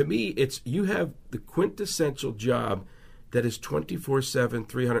to me, you have the quintessential job that is 24/7,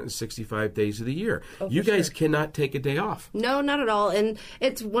 365 days of the year. You guys cannot take a day off. No, not at all. And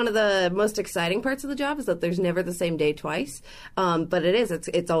it's one of the most exciting parts of the job is that there's never the same day twice. But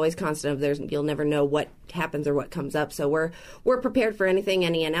it's always constant. You'll never know what happens or what comes up. So we're prepared for anything,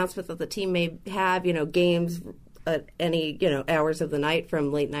 any announcement that the team may have, games at any hours of the night,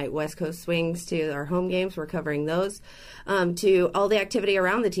 from late night West Coast swings to our home games. We're covering those, to all the activity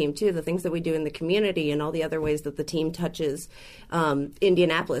around the team too, the things that we do in the community and all the other ways that the team touches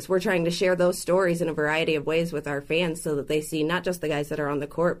Indianapolis. We're trying to share those stories in a variety of ways with our fans so that they see not just the guys that are on the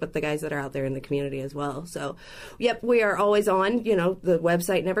court, but the guys that are out there in the community as well. So, we are always on. The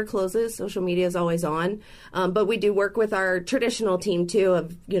website never closes. Social media is always on. But we do work with our traditional team too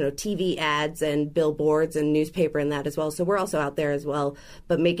of TV ads and billboards and newspaper and that as well. So we're also out there as well,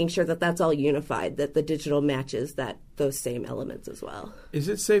 but making sure that that's all unified, that the digital matches those same elements as well. Is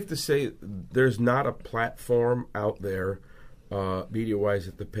it safe to say there's not a platform out there, media-wise,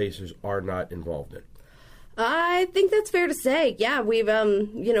 that the Pacers are not involved in? I think that's fair to say. Yeah, we've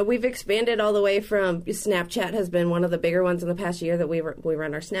expanded all the way from Snapchat has been one of the bigger ones in the past year that we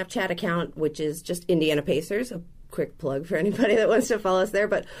run our Snapchat account, which is just Indiana Pacers. A quick plug for anybody that wants to follow us there.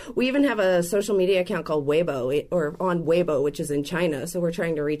 But we even have a social media account called Weibo, or on Weibo, which is in China. So we're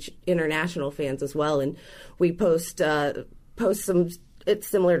trying to reach international fans as well. And we post some. It's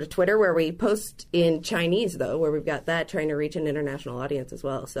similar to Twitter, where we post in Chinese, though, where we've got that, trying to reach an international audience as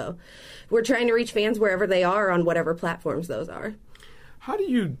well. So we're trying to reach fans wherever they are on whatever platforms those are. How do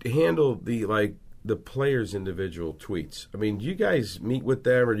you handle the players' individual tweets? I mean, do you guys meet with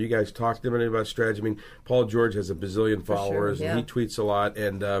them, or do you guys talk to them about strategy? I mean, Paul George has a bazillion followers, and he tweets a lot.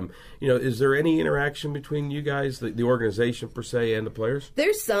 And, is there any interaction between you guys, the organization per se, and the players?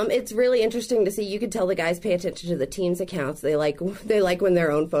 There's some. It's really interesting to see. You can tell the guys pay attention to the team's accounts. They like when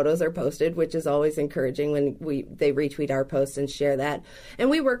their own photos are posted, which is always encouraging when they retweet our posts and share that. And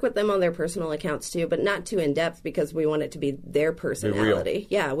we work with them on their personal accounts, too, but not too in-depth, because we want it to be their personality.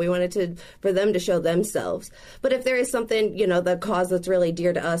 Yeah, we want it for them to show themselves. But if there is something, the cause that's really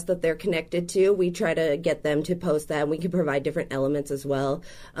dear to us that they're connected to, we try to get them to post that, and we can provide different elements as well.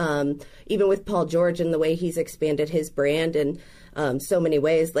 Even with Paul George and the way he's expanded his brand in so many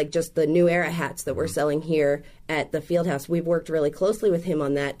ways, like just the New Era hats that we're selling here at the Fieldhouse, we've worked really closely with him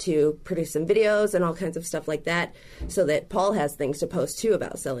on that to produce some videos and all kinds of stuff like that, so that Paul has things to post too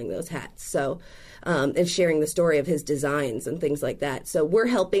about selling those hats. So and sharing the story of his designs and things like that. So we're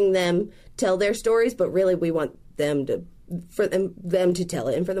helping them tell their stories, but really we want them to tell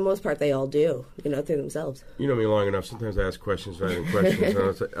it. And for the most part, they all do, through themselves. You know me long enough. Sometimes I ask questions rather than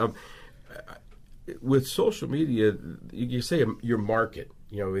questions. With social media, you say your market.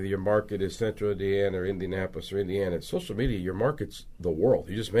 Whether your market is Central Indiana or Indianapolis or Indiana, social media, your market's the world.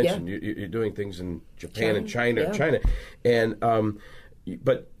 You just mentioned you're doing things in Japan and China. And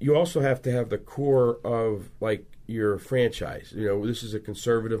but you also have to have the core of your franchise. This is a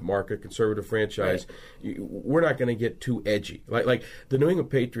conservative market, conservative franchise. Right. We're not going to get too edgy. Like the New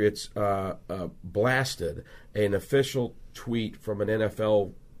England Patriots blasted an official tweet from an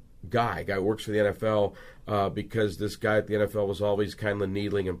NFL guy who works for the NFL because this guy at the NFL was always kind of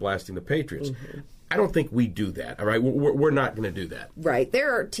needling and blasting the Patriots. Mm-hmm. I don't think we do that, all right? We're not going to do that. Right.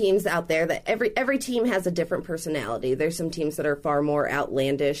 There are teams out there that every team has a different personality. There's some teams that are far more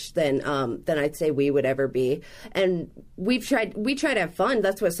outlandish than I'd say we would ever be. And we try to have fun.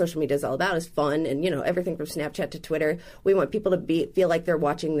 That's what social media is all about, is fun. And, everything from Snapchat to Twitter. We want people to feel like they're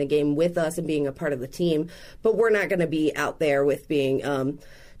watching the game with us and being a part of the team. But we're not going to be out there with being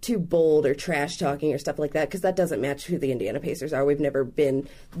too bold or trash talking or stuff like that, because that doesn't match who the Indiana Pacers are. We've never been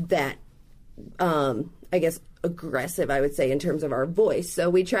that aggressive, I would say, in terms of our voice. So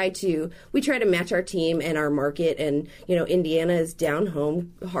we try to match our team and our market, and Indiana is down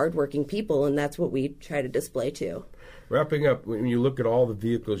home, hardworking people, and that's what we try to display too. Wrapping up, when you look at all the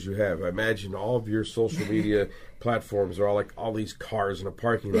vehicles you have, I imagine all of your social media platforms are all like all these cars in a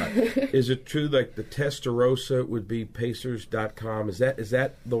parking lot. Is it true like the Testarossa would be Pacers.com? Is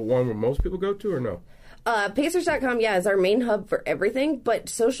that the one where most people go to, or no? Pacers.com, is our main hub for everything, but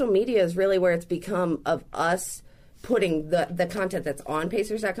social media is really where it's become of us putting the content that's on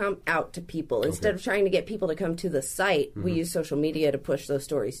Pacers.com out to people. Instead of trying to get people to come to the site, we use social media to push those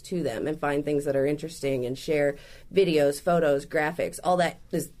stories to them and find things that are interesting and share videos, photos, graphics, all that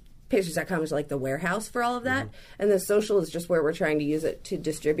is Pacers.com is like the warehouse for all of that, and the social is just where we're trying to use it to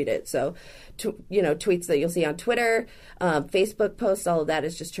distribute it. So, tweets that you'll see on Twitter, Facebook posts, all of that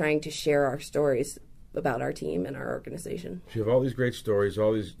is just trying to share our stories about our team and our organization. So you have all these great stories,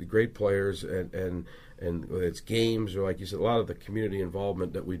 all these great players, and whether it's games or, like you said, a lot of the community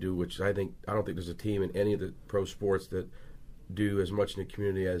involvement that we do, which I don't think there's a team in any of the pro sports that do as much in the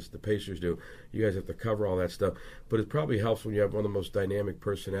community as the Pacers do. You guys have to cover all that stuff, but it probably helps when you have one of the most dynamic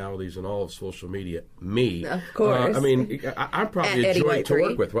personalities in all of social media. Me, of course. I'm probably a joy to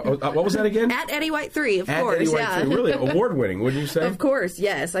work with. What was that again? At Eddie White 3, of At course. Eddie White 3, really award winning, wouldn't you say? Of course,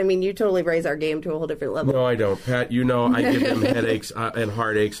 yes. I mean, you totally raise our game to a whole different level. No, I don't, Pat. I give them headaches and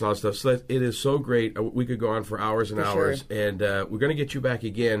heartaches and all that stuff. So it is so great. We could go on for hours and hours, and we're going to get you back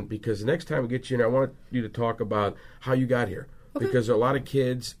again because the next time we get you in, I want you to talk about how you got here. Okay. Because there are a lot of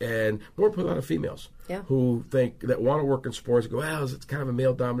kids and more importantly, a lot of females who think that want to work in sports and go, well, it's kind of a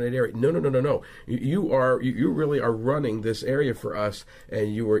male-dominated area. No. You really are running this area for us,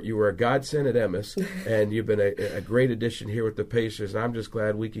 and you were a godsend at Emmis, and you've been a great addition here with the Pacers. And I'm just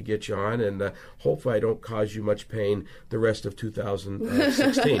glad we could get you on, and hopefully I don't cause you much pain the rest of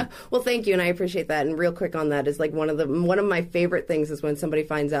 2016. Well, thank you, and I appreciate that. And real quick on that is like one of my favorite things is when somebody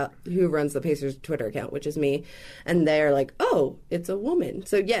finds out who runs the Pacers Twitter account, which is me, and they're like, oh, it's a woman.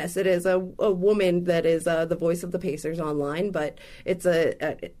 So yes, it is a woman that is the voice of the Pacers online, but it's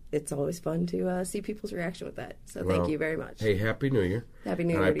always fun to see people's reaction with that. So thank you very much. Hey, Happy New Year. Happy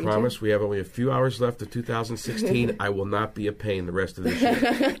New Year. And I promise we have only a few hours left of 2016. I will not be a pain the rest of this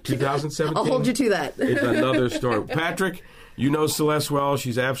year. 2017. I'll hold you to that. It's another story. Patrick, you know Celeste well.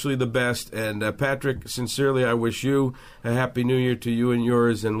 She's absolutely the best. And Patrick, sincerely, I wish you a Happy New Year to you and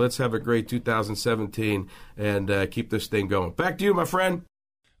yours. And let's have a great 2017 and keep this thing going. Back to you, my friend.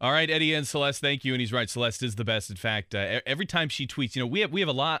 All right, Eddie and Celeste, thank you. And he's right, Celeste is the best. In fact, every time she tweets, we have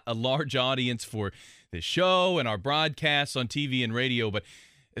a large audience for this show and our broadcasts on TV and radio. But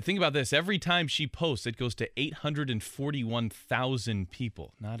think about this: every time she posts, it goes to 841,000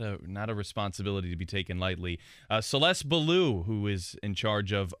 people. Not a responsibility to be taken lightly. Celeste Ballou, who is in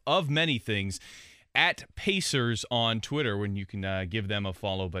charge of many things, at Pacers on Twitter, when you can give them a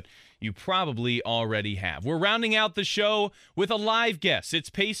follow, but you probably already have. We're rounding out the show with a live guest.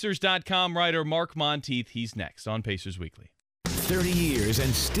 It's Pacers.com writer Mark Monteith. He's next on Pacers Weekly. 30 years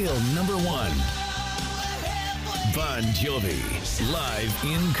and still #1. Bon Jovi, live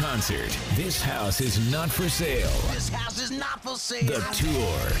in concert. This house is not for sale. This house is not for sale. The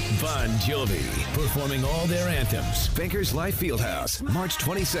Tour, Bon Jovi, performing all their anthems. Bankers Life Fieldhouse, March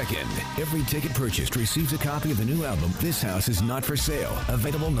 22nd. Every ticket purchased receives a copy of the new album, This House is Not for Sale,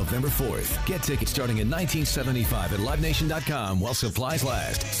 available November 4th. Get tickets starting at $19.75 at LiveNation.com while supplies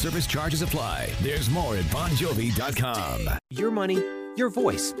last. Service charges apply. There's more at BonJovi.com. Your money, your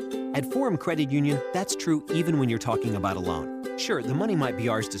voice. At Forum Credit Union, that's true even when you're talking about a loan. Sure, the money might be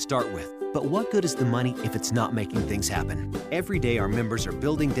ours to start with, but what good is the money if it's not making things happen? Every day our members are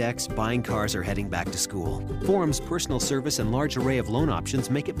building decks, buying cars, or heading back to school. Forum's personal service and large array of loan options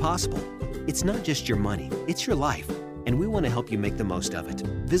make it possible. It's not just your money, it's your life, and we want to help you make the most of it.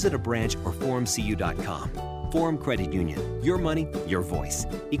 Visit a branch or forumcu.com. Forum Credit Union. Your money, your voice.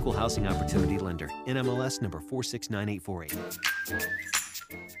 Equal housing opportunity lender. NMLS number 469848.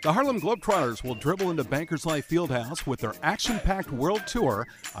 The Harlem Globetrotters will dribble into Bankers Life Fieldhouse with their action-packed World Tour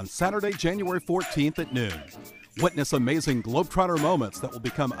on Saturday, January 14th at noon. Witness amazing Globetrotter moments that will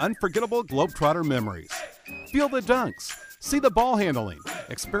become unforgettable Globetrotter memories. Feel the dunks, see the ball handling,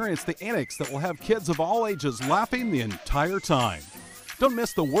 experience the antics that will have kids of all ages laughing the entire time. Don't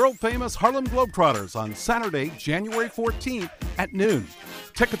miss the world-famous Harlem Globetrotters on Saturday, January 14th at noon.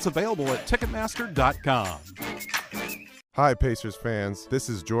 Tickets available at Ticketmaster.com. Hi, Pacers fans. This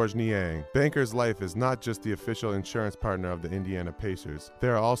is George Niang. Bankers Life is not just the official insurance partner of the Indiana Pacers. They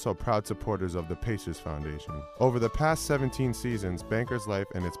are also proud supporters of the Pacers Foundation. Over the past 17 seasons, Bankers Life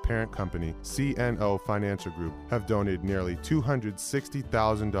and its parent company, CNO Financial Group, have donated nearly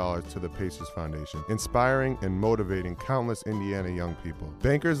 $260,000 to the Pacers Foundation, inspiring and motivating countless Indiana young people.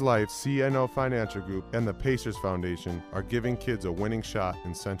 Bankers Life, CNO Financial Group, and the Pacers Foundation are giving kids a winning shot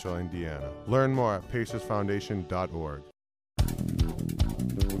in Central Indiana. Learn more at pacersfoundation.org.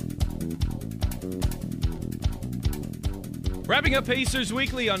 Wrapping up Pacers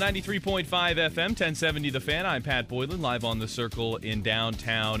Weekly on 93.5 FM, 1070 The Fan. I'm Pat Boylan, live on the Circle in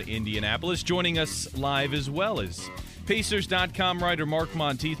downtown Indianapolis. Joining us live as well as Pacers.com writer Mark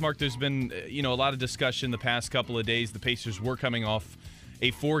Monteith. Mark, there's been a lot of discussion the past couple of days. The Pacers were coming off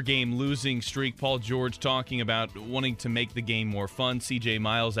a 4-game losing streak. Paul George talking about wanting to make the game more fun. CJ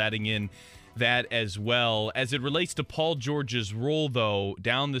Miles adding in that as well. As it relates to Paul George's role, though,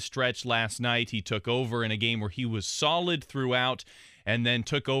 down the stretch last night, he took over in a game where he was solid throughout and then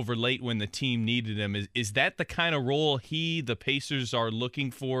took over late when the team needed him. Is that the kind of role the Pacers are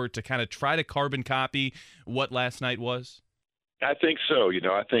looking for to kind of try to carbon copy what last night was? I think so.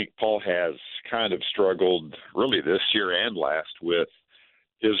 I think Paul has kind of struggled really this year and last with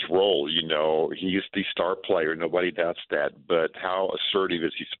his role. He's the star player. Nobody doubts that. But how assertive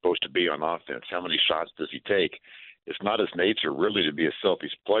is he supposed to be on offense? How many shots does he take? It's not his nature really to be a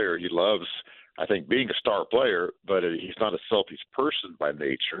selfish player. He loves, I think, being a star player, but he's not a selfish person by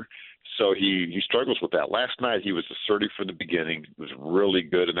nature. So he struggles with that. Last night he was assertive from the beginning. He was really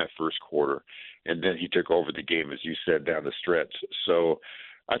good in that first quarter. And then he took over the game, as you said, down the stretch. So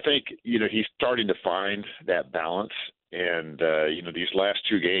I think, he's starting to find that balance. And, these last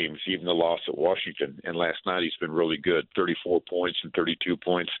 2 games, even the loss at Washington and last night, he's been really good, 34 points and 32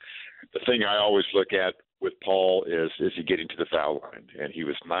 points. The thing I always look at with Paul is he getting to the foul line? And he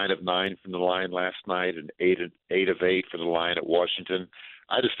was 9 of 9 from the line last night and 8 of 8 from the line at Washington.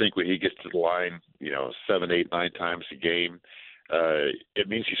 I just think when he gets to the line, 7, 8, 9 times a game, it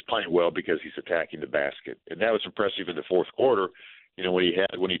means he's playing well because he's attacking the basket. And that was impressive in the fourth quarter.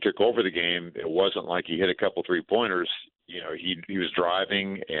 When he took over the game, it wasn't like he hit a couple 3-pointers. He was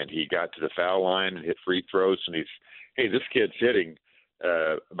driving and he got to the foul line and hit free throws. And this kid's hitting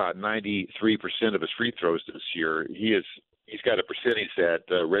about 93% of his free throws this year. He's got a percentage that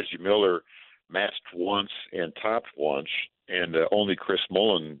Reggie Miller matched once and topped once, and only Chris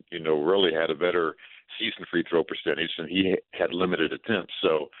Mullin, really had a better season free throw percentage, and he had limited attempts.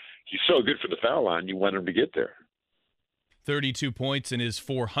 So he's so good for the foul line, you want him to get there. 32 points in his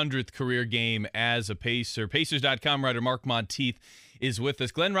 400th career game as a Pacer. Pacers.com writer Mark Monteith is with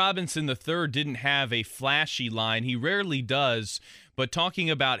us. Glenn Robinson III didn't have a flashy line. He rarely does, but talking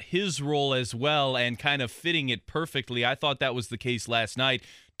about his role as well and kind of fitting it perfectly, I thought that was the case last night.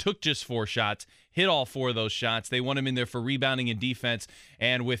 Took just 4 shots, hit all 4 of those shots. They want him in there for rebounding and defense,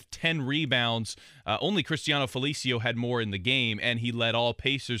 and with 10 rebounds, only Cristiano Felicio had more in the game, and he led all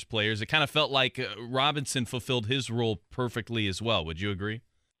Pacers players. It kind of felt like Robinson fulfilled his role perfectly as well. Would you agree?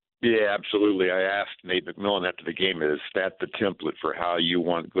 Yeah, absolutely. I asked Nate McMillan after the game, is that the template for how you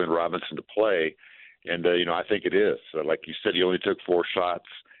want Glenn Robinson to play? And, I think it is. Like you said, he only took 4 shots.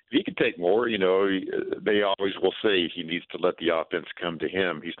 If he can take more, they always will say he needs to let the offense come to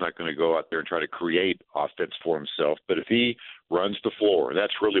him. He's not going to go out there and try to create offense for himself. But if he runs the floor,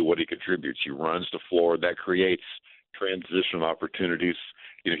 that's really what he contributes. He runs the floor. That creates transition opportunities.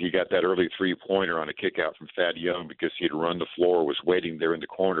 He got that early 3-pointer on a kick out from Thad Young because he had run the floor, was waiting there in the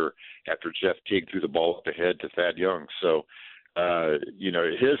corner after Jeff Teague threw the ball up ahead to Thad Young. So,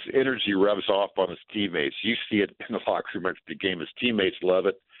 his energy rubs off on his teammates. You see it in the locker room after the game. His teammates love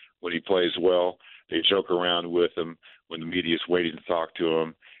it when he plays well. They joke around with him when the media is waiting to talk to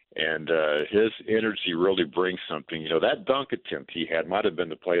him. And his energy really brings something. That dunk attempt he had might have been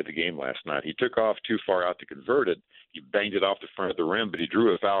the play of the game last night. He took off too far out to convert it. He banged it off the front of the rim, but he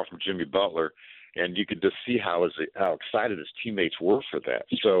drew a foul from Jimmy Butler. And you could just see how excited his teammates were for that.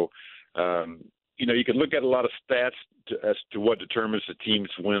 So, you can look at a lot of stats as to what determines the team's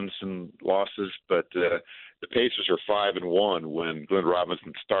wins and losses, but the Pacers are 5-1 when Glenn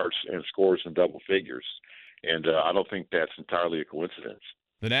Robinson starts and scores in double figures. And I don't think that's entirely a coincidence.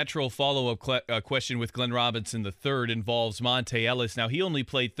 The natural follow-up question with Glenn Robinson III involves Monte Ellis. Now, he only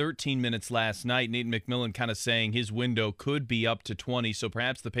played 13 minutes last night. Nate McMillan kind of saying his window could be up to 20, so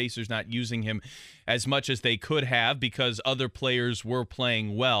perhaps the Pacers not using him as much as they could have because other players were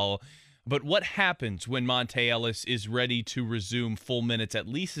playing well. But what happens when Monte Ellis is ready to resume full minutes, at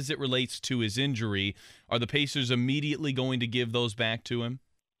least as it relates to his injury? Are the Pacers immediately going to give those back to him?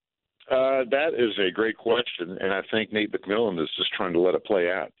 That is a great question, and I think Nate McMillan is just trying to let it play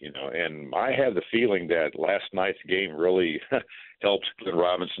out, And I have the feeling that last night's game really helped Glenn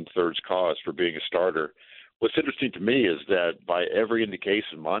Robinson III's cause for being a starter. What's interesting to me is that by every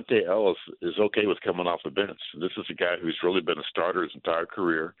indication, Monte Ellis is okay with coming off the bench. And this is a guy who's really been a starter his entire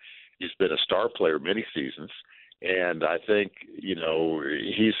career. He's been a star player many seasons. And I think, you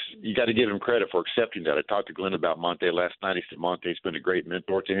got to give him credit for accepting that. I talked to Glenn about Monte last night. He said Monte's been a great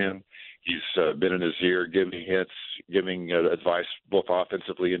mentor to him. He's been in his ear, giving hints, giving advice both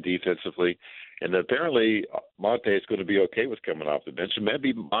offensively and defensively. And apparently Monte is going to be okay with coming off the bench. And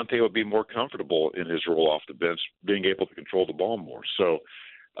maybe Monte will be more comfortable in his role off the bench, being able to control the ball more. So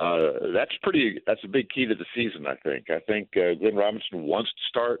That's a big key to the season, I think. I think Glenn Robinson wants to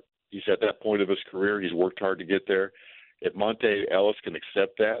start. He's at that point of his career. He's worked hard to get there. If Monte Ellis can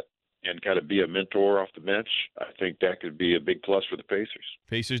accept that and kind of be a mentor off the bench, I think that could be a big plus for the Pacers.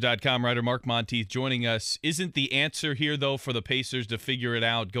 Pacers.com writer Mark Monteith joining us. Isn't the answer here, though, for the Pacers to figure it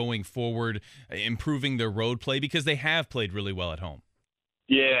out going forward, improving their road play? Because they have played really well at home.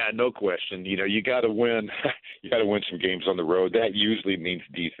 Yeah, no question. You got to win. You got to win some games on the road. That usually means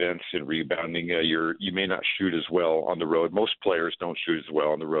defense and rebounding. You may not shoot as well on the road. Most players don't shoot as well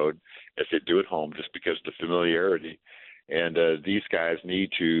on the road as they do at home, just because of the familiarity. And these guys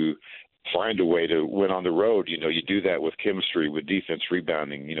need to find a way to win on the road. You do that with chemistry, with defense,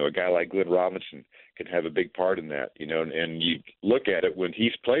 rebounding. A guy like Glenn Robinson can have a big part in that. And you look at it when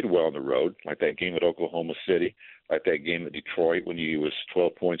he's played well on the road, like that game at Oklahoma City, like that game at Detroit when he was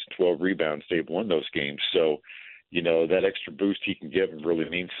 12 points, 12 rebounds. They've won those games. So, that extra boost he can give really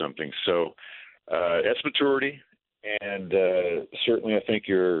means something. So that's maturity. And certainly I think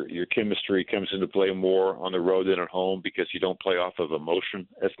your chemistry comes into play more on the road than at home because you don't play off of emotion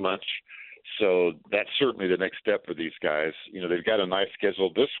as much. So that's certainly the next step for these guys. They've got a nice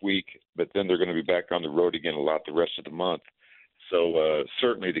schedule this week, but then they're going to be back on the road again a lot the rest of the month. So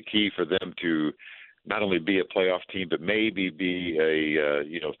certainly the key for them to not only be a playoff team, but maybe be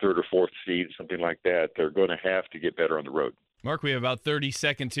a third or fourth seed, something like that. They're going to have to get better on the road. Mark, we have about 30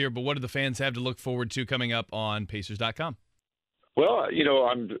 seconds here, but what do the fans have to look forward to coming up on Pacers.com? Well,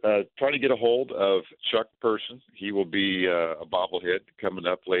 I'm trying to get a hold of Chuck Person. He will be a bobblehead coming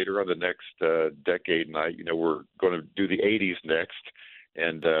up later on the next decade night. We're going to do the 80s next,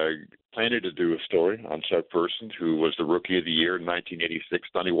 and planning to do a story on Chuck Person, who was the Rookie of the Year in 1986,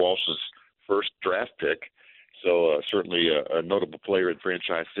 Donnie Walsh's first draft pick. So certainly a notable player in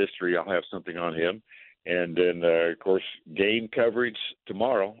franchise history. I'll have something on him. And then, of course, game coverage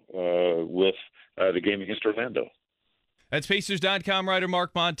tomorrow with the game against Orlando. That's Pacers.com writer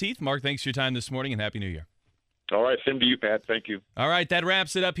Mark Monteith. Mark, thanks for your time this morning, and Happy New Year. All right, same to you, Pat. Thank you. All right, that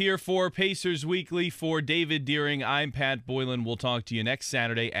wraps it up here for Pacers Weekly. For David Deering, I'm Pat Boylan. We'll talk to you next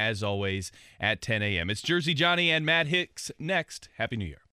Saturday, as always, at 10 a.m. It's Jersey Johnny and Matt Hicks next. Happy New Year.